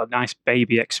again, we've got a nice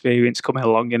baby experience coming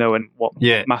along, and what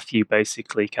Matthew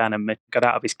basically kind of got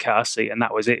out of his car seat, and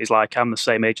that was it. He's like, I'm the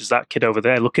same age as that kid over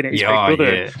there looking at his big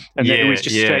brother, and then it was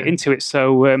just straight into it.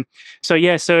 So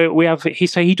we have,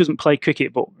 he doesn't play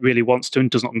cricket but really wants to, and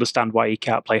doesn't understand why he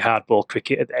can't play hardball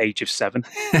cricket at the age of 7.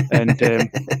 And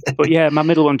but my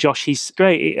middle one, Josh, he's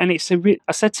great, and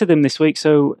I said to them this week,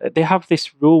 so they have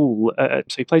this rule,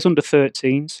 so he plays under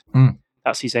 13s.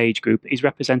 That's his age group. He's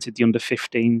represented the under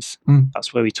 15s.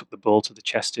 That's where he took the ball to the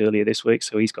chest earlier this week,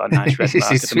 so he's got a nice red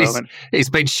mark at the moment. He's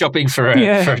been shopping for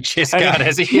a chest guard,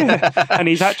 has he? And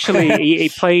he's actually he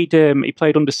played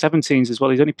under 17s as well.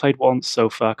 He's only played once so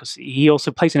far because he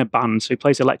also plays in a band, so he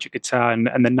plays electric guitar,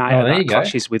 and the night of that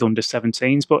clashes with under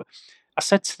 17s. But I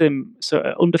said to them,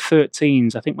 so under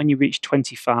 13s, I think when you reach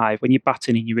 25, when you're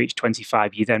batting and you reach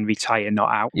 25, you then retire, not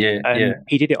out.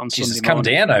 He did it on Sunday morning. It's come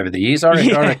down over the years. I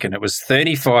reckon it was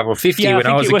 35 or 50 when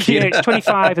I was a kid. It's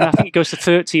 25, and I think it goes to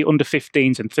 30 under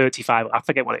 15s and 35. I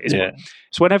forget what it is.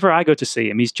 So whenever I go to see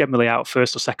him, he's generally out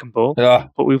first or second ball.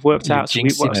 But we've worked out.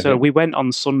 So we went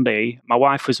on Sunday. My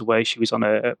wife was away. She was on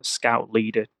a scout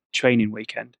leader training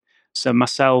weekend. So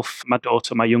myself, my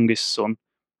daughter, my youngest son,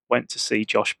 went to see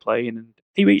Josh play, and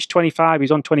he reached 25. He's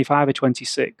on 25 or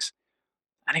 26.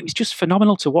 And it was just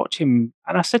phenomenal to watch him.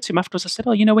 And I said to him afterwards, I said,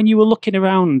 when you were looking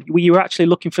around, you were actually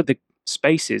looking for the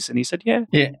spaces? And he said, yeah.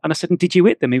 And I said, and did you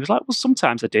hit them? He was like, well,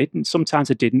 sometimes I did, and sometimes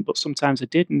I didn't, but sometimes I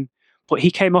did. But he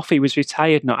came off, he was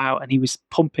retired, not out, and he was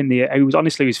pumping the air. He was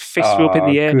honestly, his fists were up in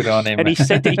the air. Good on him. And he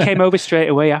said that he came over straight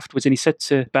away afterwards, and he said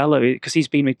to Bella, because he's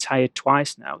been retired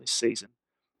twice now this season.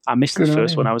 I missed the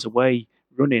first one. I was away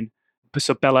running.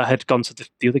 So Bella had gone to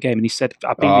the other game, and he said,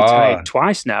 I've been retired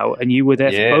twice now, and you were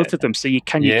there for both of them. So you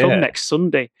come next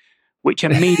Sunday? Which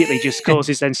immediately just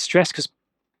causes then stress, because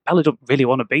Bella doesn't really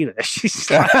want to be there. She's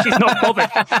not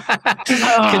bothered.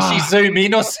 Can she zoom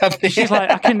in or something? She's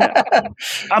like,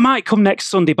 I might come next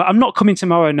Sunday, but I'm not coming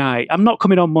tomorrow night. I'm not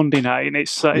coming on Monday night. And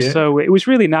it's so it was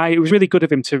really nice. It was really good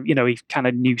of him to, he kind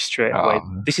of knew straight away.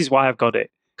 This is why I've got it,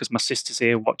 because my sister's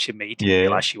here watching me. Didn't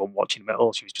realize she wasn't watching him at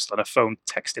all. She was just on her phone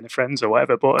texting her friends or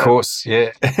whatever. But of course,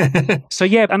 yeah. So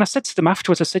and I said to them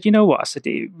afterwards, I said, you know what? I said,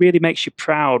 it really makes you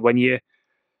proud when you're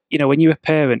a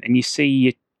parent and you see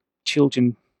your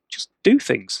children just do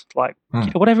things like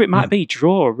whatever it might be,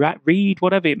 draw, read,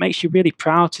 whatever. It makes you really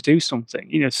proud to do something.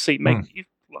 Make you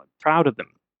proud of them.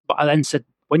 But I then said,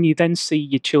 when you then see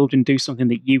your children do something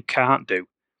that you can't do.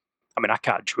 I mean, I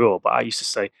can't draw, but I used to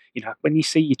say, when you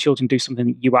see your children do something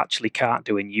that you actually can't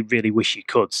do and you really wish you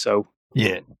could. So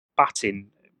batting,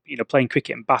 playing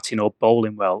cricket and batting, or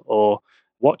bowling well, or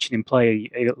watching him play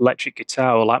electric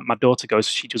guitar, or like my daughter goes,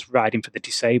 she does riding for the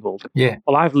disabled. Yeah.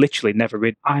 Well, I've literally never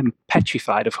ridden. I'm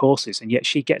petrified of horses, and yet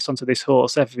she gets onto this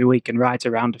horse every week and rides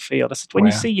around a field. I said, when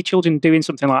you see your children doing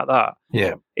something like that,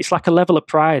 it's like a level of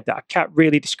pride that I can't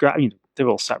really describe. They're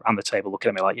all sat around the table looking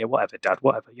at me like, yeah, whatever, Dad,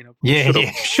 whatever,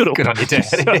 shut up. Good on you, Dad.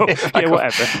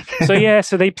 Whatever.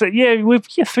 So they play, with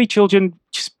 3 children,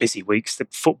 just busy weeks. The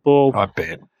football, I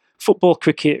bet. Football,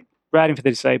 cricket, riding for the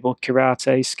disabled,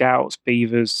 karate, scouts,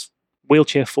 beavers,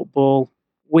 wheelchair football.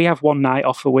 We have one night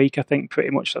off a week, I think, pretty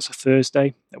much. That's a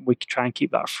Thursday. And we try and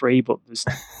keep that free, but there's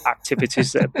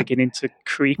activities that are beginning to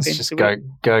creep into just it. Go.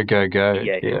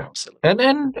 Yeah, absolutely.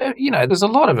 And there's a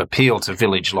lot of appeal to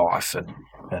village life and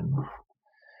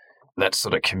that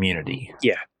sort of community.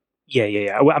 Yeah.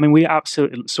 I mean, we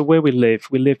absolutely... So where we live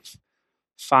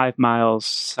 5 miles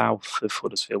south of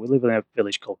Huddersfield. We live in a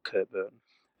village called Kirkburn.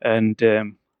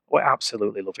 And... we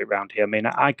absolutely love it around here. I mean,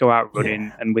 I go out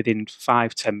running, and within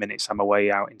 5-10 minutes, I'm away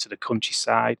out into the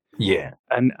countryside. Yeah.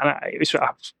 And I was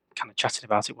kind of chatting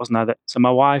about it, wasn't I? So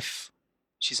my wife,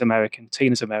 she's American.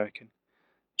 Tina's American.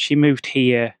 She moved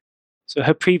here. So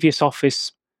her previous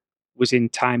office was in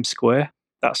Times Square.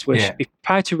 That's where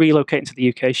prior to relocating to the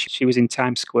UK, she was in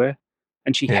Times Square.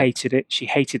 And she hated it. She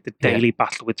hated the daily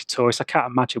battle with the tourists. I can't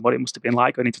imagine what it must have been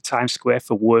like going into Times Square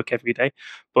for work every day.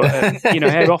 But,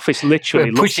 her office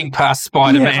literally... pushing past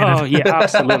Spider-Man.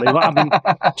 Absolutely. I mean,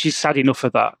 she's had enough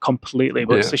of that completely.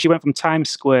 But so she went from Times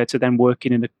Square to then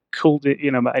working in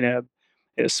in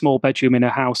a small bedroom in a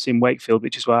house in Wakefield,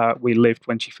 which is where we lived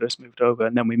when she first moved over.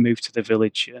 And then we moved to the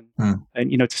village.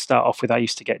 And to start off with, I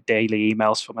used to get daily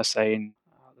emails from her saying,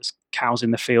 there's cows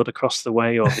in the field across the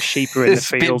way, or the sheep are in the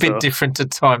field. It's a bit different to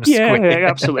Times Square. Yeah,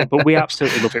 absolutely. But we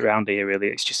absolutely love it around here, really.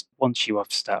 It's just once you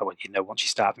start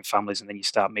having families, and then you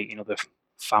start meeting other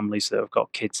families that have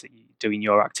got kids that you're doing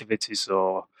your activities,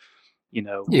 or,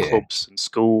 clubs and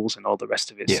schools and all the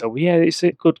rest of it. Yeah. So, it's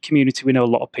a good community. We know a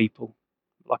lot of people.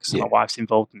 Like I said, my wife's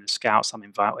involved in the Scouts. I'm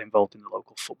involved in the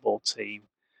local football team.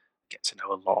 Get to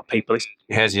know a lot of people.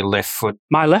 How's your left foot?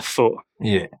 My left foot?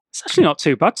 Yeah. It's actually not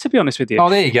too bad, to be honest with you. Oh,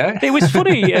 there you go. It was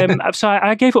funny. So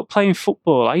I gave up playing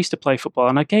football. I used to play football,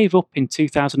 and I gave up in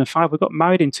 2005. We got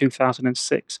married in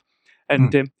 2006.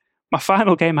 And my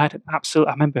final game, I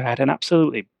remember I had an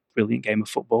absolutely brilliant game of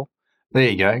football. There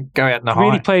you go. Go out in the high.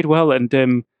 Really played well. And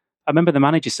I remember the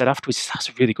manager said afterwards, that's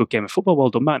a really good game of football. Well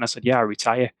done, Matt. And I said, I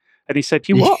retire. And he said,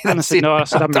 you what? And I said, no,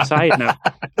 I'm retired now.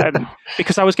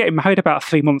 Because I was getting married about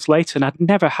 3 months later, and I'd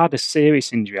never had a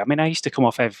serious injury. I mean, I used to come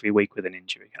off every week with an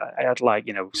injury. I had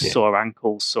sore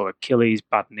ankles, sore Achilles,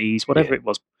 bad knees, whatever it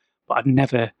was. But I'd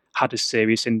never had a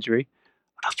serious injury.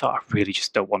 And I thought, I really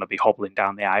just don't want to be hobbling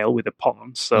down the aisle with a pot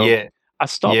on. So I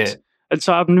stopped. Yeah. And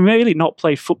so I've really not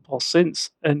played football since.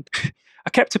 And I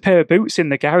kept a pair of boots in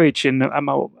the garage, and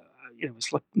it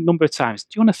was like a number of times, do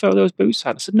you want to throw those boots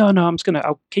out? I said, no,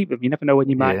 I'll keep them. You never know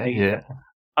when you might need them.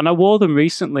 And I wore them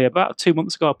recently. About 2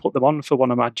 months ago, I put them on for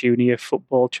one of my junior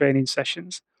football training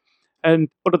sessions. And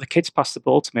one of the kids passed the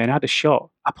ball to me, and I had a shot.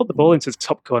 I put the ball into the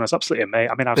top corner. I was absolutely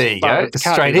amazed. I mean, there you go.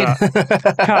 Straight in.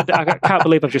 I can't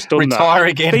believe I've just done that. Retire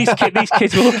again. These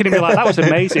kids were looking at me like, that was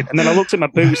amazing. And then I looked at my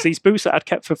boots, these boots that I'd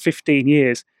kept for 15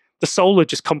 years. The sole had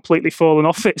just completely fallen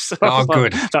off it. So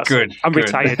good. I'm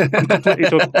retired. I'm completely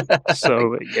done.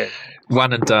 So,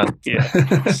 one and done. Yeah.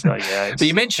 So, But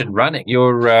you mentioned running.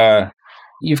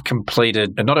 You've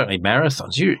completed not only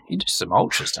marathons, you do some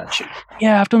ultras, don't you?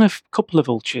 Yeah, I've done a couple of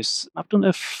ultras. I've done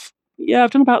Yeah,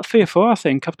 I've done about 3 or 4, I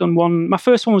think. I've done one. My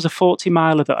first one was a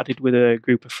 40-miler that I did with a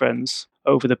group of friends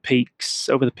over the peaks,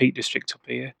 over the Peak District up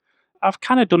here. I've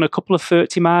kind of done a couple of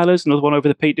 30-milers, another one over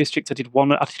the Peak District. I did one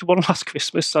last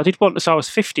Christmas. I did one, so I was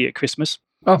 50 at Christmas,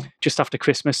 Oh, just after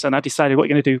Christmas, and I decided, what are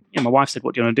you going to do? My wife said,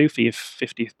 what do you want to do for your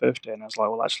 50th birthday? And I was like,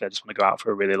 well, actually, I just want to go out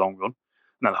for a really long run.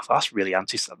 And then I thought, that's really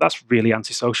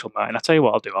antisocial, Martin. I tell you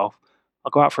what I'll do. I'll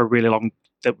go out for a really long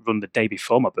run the day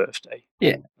before my birthday.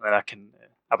 Yeah. And then I can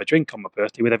have a drink on my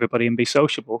birthday with everybody and be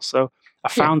sociable. So I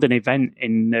found an event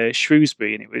in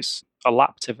Shrewsbury, and it was a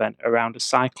lapped event around a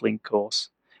cycling course.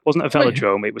 It wasn't a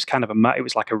velodrome. It was kind of it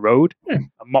was like a road, a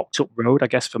mocked up road, I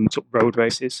guess, for mocked up road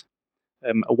races,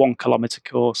 a 1 kilometre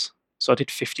course. So I did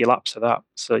 50 laps of that.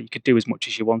 So you could do as much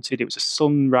as you wanted. It was a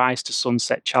sunrise to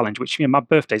sunset challenge, which my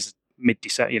birthday's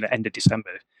mid-December, end of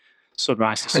December.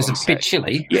 Sunrise to sunset. It's a bit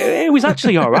chilly. Yeah, it was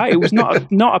actually all right. It was not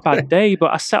a bad day,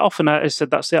 but I set off and I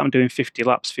said, that's it. I'm doing 50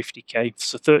 laps, 50k,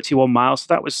 so 31 miles.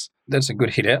 So that's a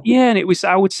good hit out. Yeah, and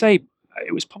I would say,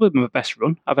 it was probably my best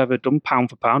run I've ever done,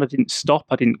 pound for pound. I didn't stop.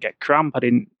 I didn't get cramp.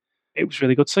 It was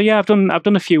really good. So yeah, I've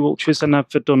done a few ultras, and I've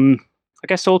done, I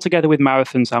guess altogether with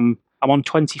marathons, I'm on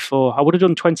 24. I would have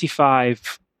done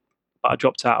 25, but I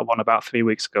dropped out of one about 3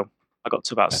 weeks ago. I got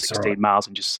to about 16 miles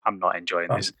and I'm not enjoying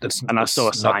this. I saw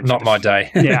a sign. Not my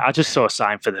day. Yeah, I just saw a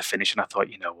sign for the finish, and I thought,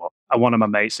 you know what? And one of my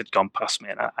mates had gone past me,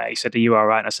 and he said, are you all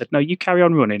right? And I said, no, you carry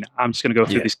on running. I'm just going to go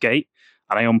through this gate.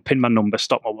 And I unpinned my number,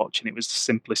 stopped my watch, and it was the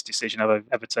simplest decision I've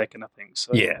ever taken, I think.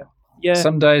 So yeah.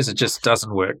 Some days it just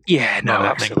doesn't work. Yeah, no,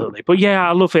 absolutely. But yeah,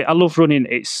 I love it. I love running.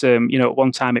 It's at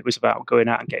one time it was about going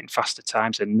out and getting faster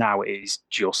times, and now it is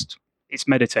it's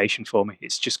meditation for me.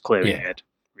 It's just clearing your head,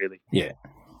 really. Yeah.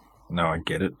 No, I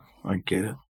get it.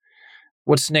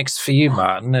 What's next for you,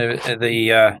 Martin?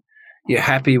 You're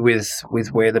happy with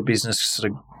where the business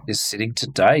sort of is sitting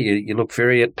today? You look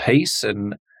very at peace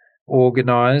and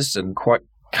organised and quite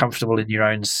comfortable in your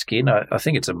own skin. I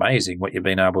think it's amazing what you've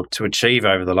been able to achieve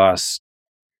over the last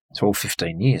 12,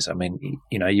 15 years. I mean,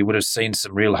 you would have seen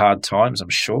some real hard times, I'm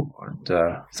sure. And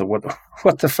thought,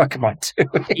 what the fuck am I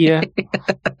doing? Yeah.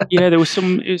 There was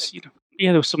some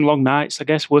long nights, I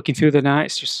guess, working through the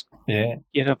nights, just,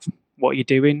 what are you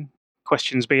doing?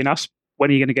 Questions being asked. When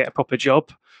are you going to get a proper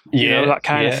job? That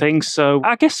kind of thing. So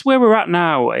I guess where we're at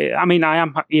now, I mean, I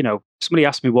am, somebody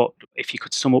asked me what, if you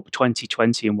could sum up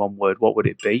 2020 in one word, what would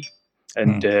it be?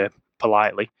 And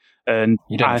politely. And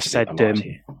I said,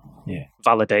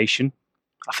 validation.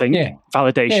 I think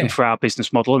validation for our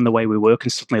business model and the way we work,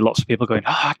 and suddenly lots of people going,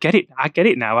 I get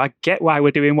it now. I get why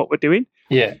we're doing what we're doing,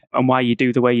 and why you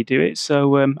do the way you do it.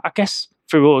 So I guess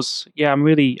for us,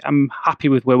 I'm happy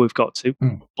with where we've got to,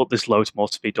 but there's loads more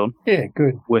to be done. Yeah,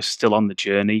 good. We're still on the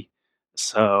journny,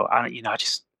 so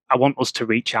I want us to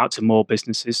reach out to more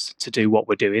businesses to do what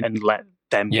we're doing and let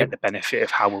them get the benefit of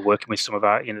how we're working with some of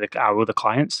our our other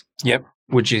clients. Yep.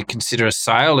 Would you consider a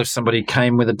sale if somebody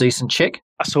came with a decent check?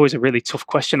 That's always a really tough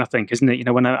question, I think, isn't it?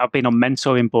 When I've been on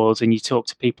mentoring boards and you talk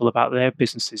to people about their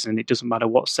businesses, and it doesn't matter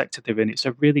what sector they're in, it's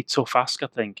a really tough ask, I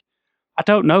think. I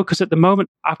don't know, because at the moment,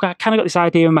 I've kind of got this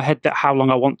idea in my head that how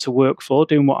long I want to work for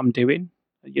doing what I'm doing.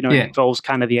 It involves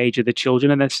kind of the age of the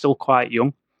children, and they're still quite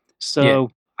young.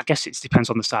 So I guess it depends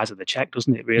on the size of the check,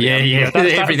 doesn't it, really?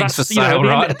 Everything's for sale,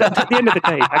 right? At the end of the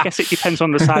day, I guess it depends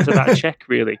on the size of that check,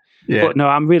 really. Yeah. But no,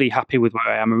 I'm really happy with where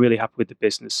I am. I'm really happy with the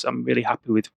business. I'm really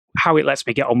happy with how it lets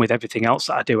me get on with everything else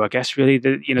that I do, I guess, really.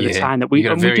 The time that we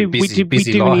do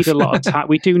need a lot of time.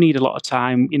 We do need a lot of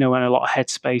time, and a lot of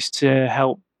headspace to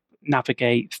help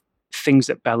navigate things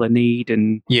that Bella need,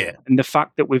 and the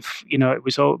fact that we've, it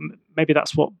was all, maybe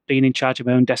that's what being in charge of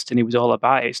my own destiny was all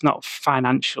about. It's not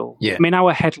financial. I mean,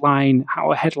 our headline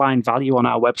value on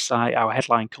our website, our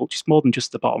headline culture is more than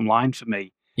just the bottom line for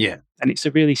me. And it's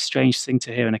a really strange thing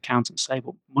to hear an accountant say,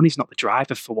 but money's not the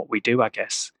driver for what we do, I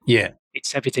guess.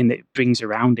 It's everything that it brings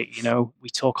around it. We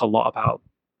talk a lot about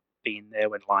being there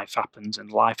when life happens,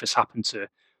 and life has happened to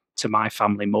my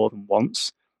family more than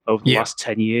once over the last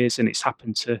 10 years, and it's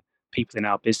happened to people in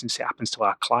our business, it happens to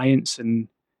our clients, and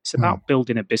it's about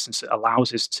building a business that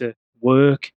allows us to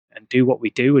work and do what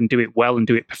we do and do it well and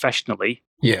do it professionally.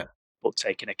 But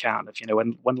taking account of,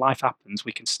 when life happens,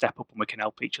 we can step up and we can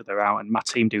help each other out. And my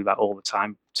team do that all the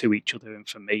time to each other and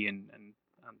for me, and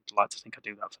I'd like to think I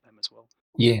do that for them as well.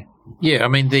 I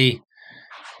mean,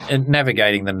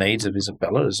 navigating the needs of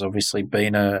Isabella has obviously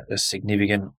been a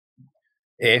significant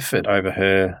effort over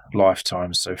her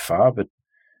lifetime so far, but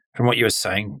from what you were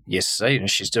saying yesterday,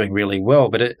 she's doing really well,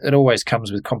 but it always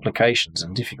comes with complications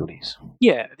and difficulties.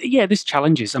 Yeah, there's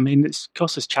challenges. I mean, of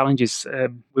course, there's challenges.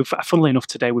 Funnily enough,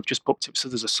 today we've just booked it, so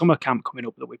there's a summer camp coming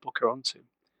up that we book her onto.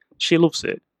 She loves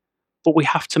it, but we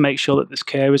have to make sure that there's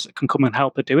carers that can come and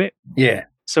help her do it. Yeah.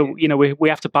 So, we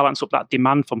have to balance up that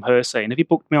demand from her saying, have you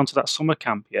booked me onto that summer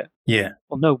camp yet? Yeah.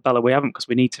 Well, no, Bella, we haven't, because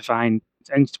we need to find,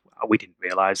 and we didn't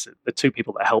realise that the two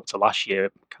people that helped her last year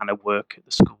kind of work at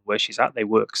the school where she's at. They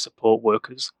work support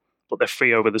workers, but they're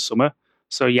free over the summer.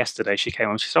 So yesterday she came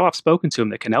on, she said, I've spoken to them,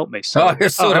 they can help me. So,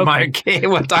 it's sort of my care.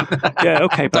 Well done. Yeah,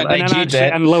 okay. But,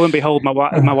 and lo and behold, my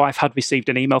wife had received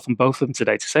an email from both of them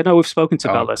today to say, no, we've spoken to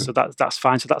Bella, so that's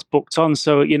fine. So that's booked on.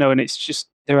 So, and it's just,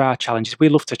 there are challenges. We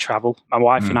love to travel. My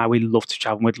wife and I, we love to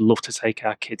travel. We'd love to take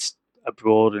our kids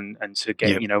abroad and to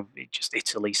get, just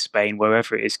Italy, Spain,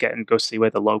 wherever it is, go see where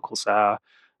the locals are.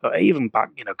 Or even back,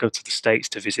 go to the States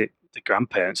to visit the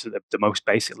grandparents at the most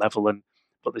basic level.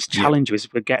 But this challenge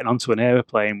is we're getting onto an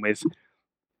aeroplane with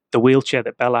the wheelchair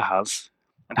that Bella has,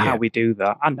 and how we do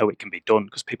that. I know it can be done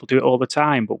because people do it all the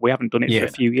time, but we haven't done it for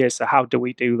a few years. So how do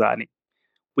we do that? And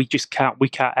we just can't. We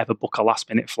can't ever book a last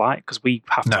minute flight because we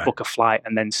have to book a flight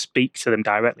and then speak to them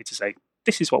directly to say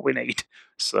this is what we need.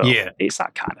 So it's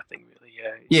that kind of thing,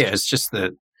 really. It's just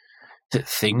the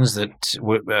things that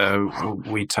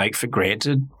we take for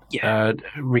granted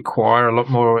require a lot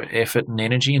more effort and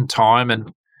energy and time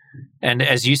and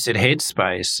as you said,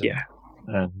 headspace.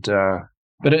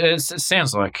 But it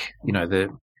sounds like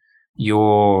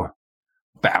your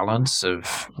balance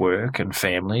of work and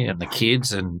family and the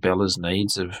kids and Bella's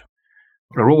needs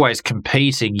are always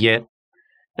competing. Yet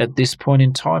at this point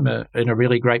in time, are in a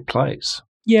really great place.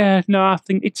 Yeah, no, I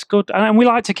think it's good, and we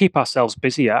like to keep ourselves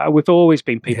busy. We've always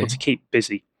been people to keep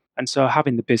busy, and so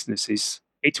having the business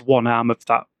it's one arm of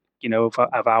that.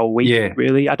 Of our week,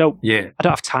 really. I don't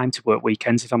have time to work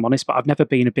weekends, if I'm honest, but I've never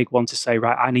been a big one to say,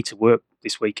 right, I need to work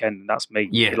this weekend, and that's me.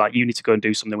 Yeah. Like, you need to go and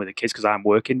do something with the kids because I'm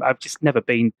working. It's never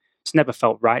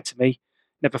felt right to me.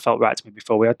 Never felt right to me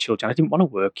before we had children. I didn't want to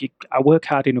work. I work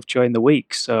hard enough during the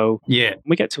week. So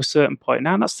we get to a certain point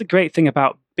now, and that's the great thing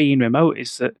about being remote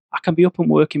is that I can be up and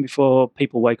working before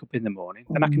people wake up in the morning,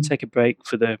 and I can take a break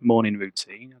for the morning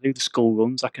routine. I do the school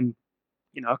runs. I can,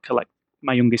 collect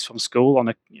my youngest from school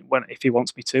if he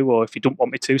wants me to, or if he don't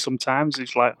want me to. Sometimes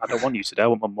it's like, I don't want you today, I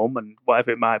want my mum, and whatever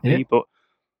it might be. But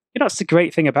that's the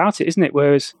great thing about it, isn't it?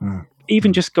 Whereas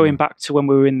even just going back to when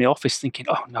we were in the office thinking,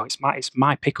 oh no, it's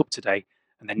my pickup today,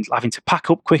 and then having to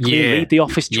pack up quickly, leave the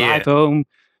office, drive home,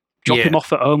 drop him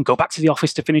off at home, go back to the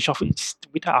office to finish off. We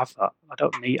don't have that. I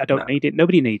don't need it.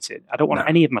 Nobody needs it. I don't want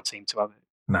any of my team to have it.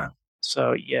 No.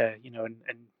 So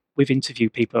and we've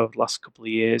interviewed people over the last couple of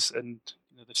years, and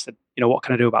they've said, what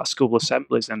can I do about school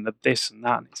assemblies and this and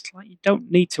that? And it's like, you don't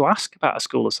need to ask about a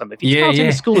school assembly. If you're in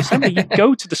a school assembly, you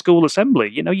go to the school assembly.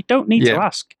 You don't need to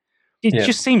ask. It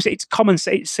just seems it's common.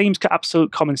 It seems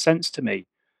absolute common sense to me.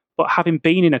 But having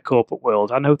been in a corporate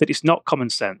world, I know that it's not common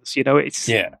sense. It's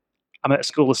I'm at a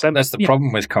school assembly. That's the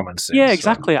problem with common sense. Yeah,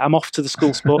 exactly. I'm off to the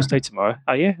school sports day tomorrow.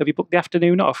 Oh yeah, have you booked the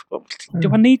afternoon off? Well, do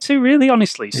I need to really?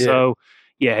 Honestly, so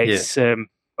it's.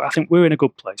 I think we're in a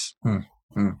good place.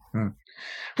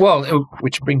 Well,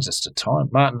 which brings us to time,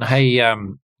 Martin. Hey,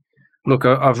 look,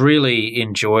 I've really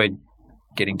enjoyed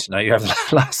getting to know you over the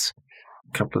last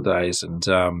couple of days, and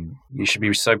you should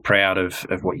be so proud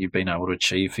of what you've been able to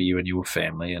achieve for you and your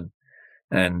family,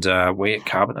 and we at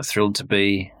Carbon are thrilled to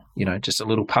be, just a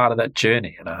little part of that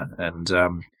journey, and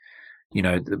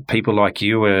the people like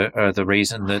you are the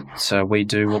reason that we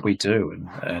do what we do,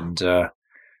 and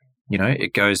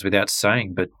it goes without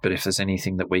saying, but if there's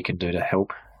anything that we can do to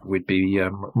help, we'd be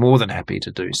more than happy to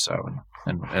do so,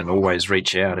 and always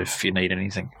reach out if you need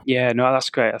anything. Yeah, no, that's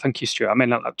great. Thank you, Stuart. I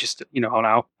mean, just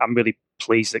now I'm really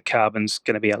pleased that Carbon's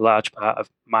going to be a large part of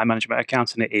my management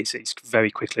account, and it's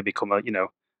very quickly become a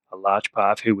large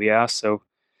part of who we are. So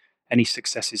any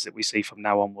successes that we see from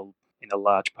now on will, in a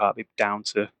large part, be down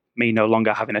to me no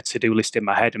longer having a to-do list in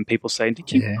my head and people saying, did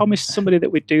you promise somebody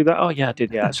that we'd do that? Oh yeah, I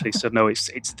did, actually. So no,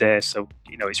 it's there. So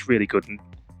it's really good. And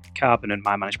Carbon and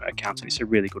my management accountant, it's a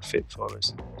really good fit for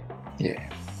us.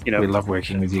 Yeah. We love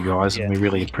working with you guys, and we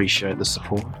really appreciate the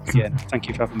support. Yeah, thank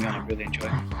you for having me on. I really enjoy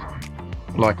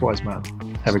it. Likewise, Matt.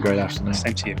 Have a great afternoon.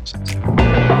 Same to you.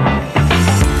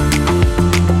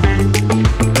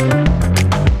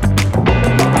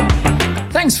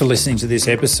 Thanks for listening to this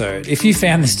episode. If you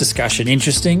found this discussion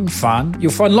interesting, fun,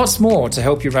 you'll find lots more to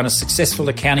help you run a successful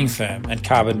accounting firm at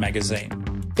Carbon Magazine.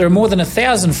 There are more than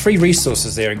 1,000 free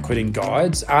resources there, including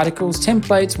guides, articles,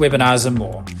 templates, webinars, and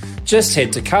more. Just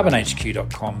head to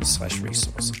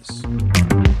carbonhq.com/resources.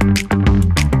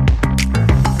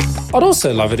 I'd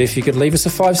also love it if you could leave us a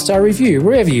 5-star review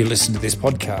wherever you listen to this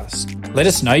podcast. Let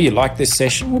us know you like this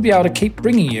session. We'll be able to keep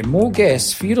bringing you more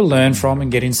guests for you to learn from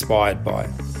and get inspired by.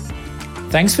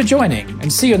 Thanks for joining,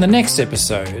 and see you on the next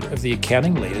episode of the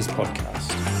Accounting Leaders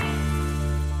Podcast.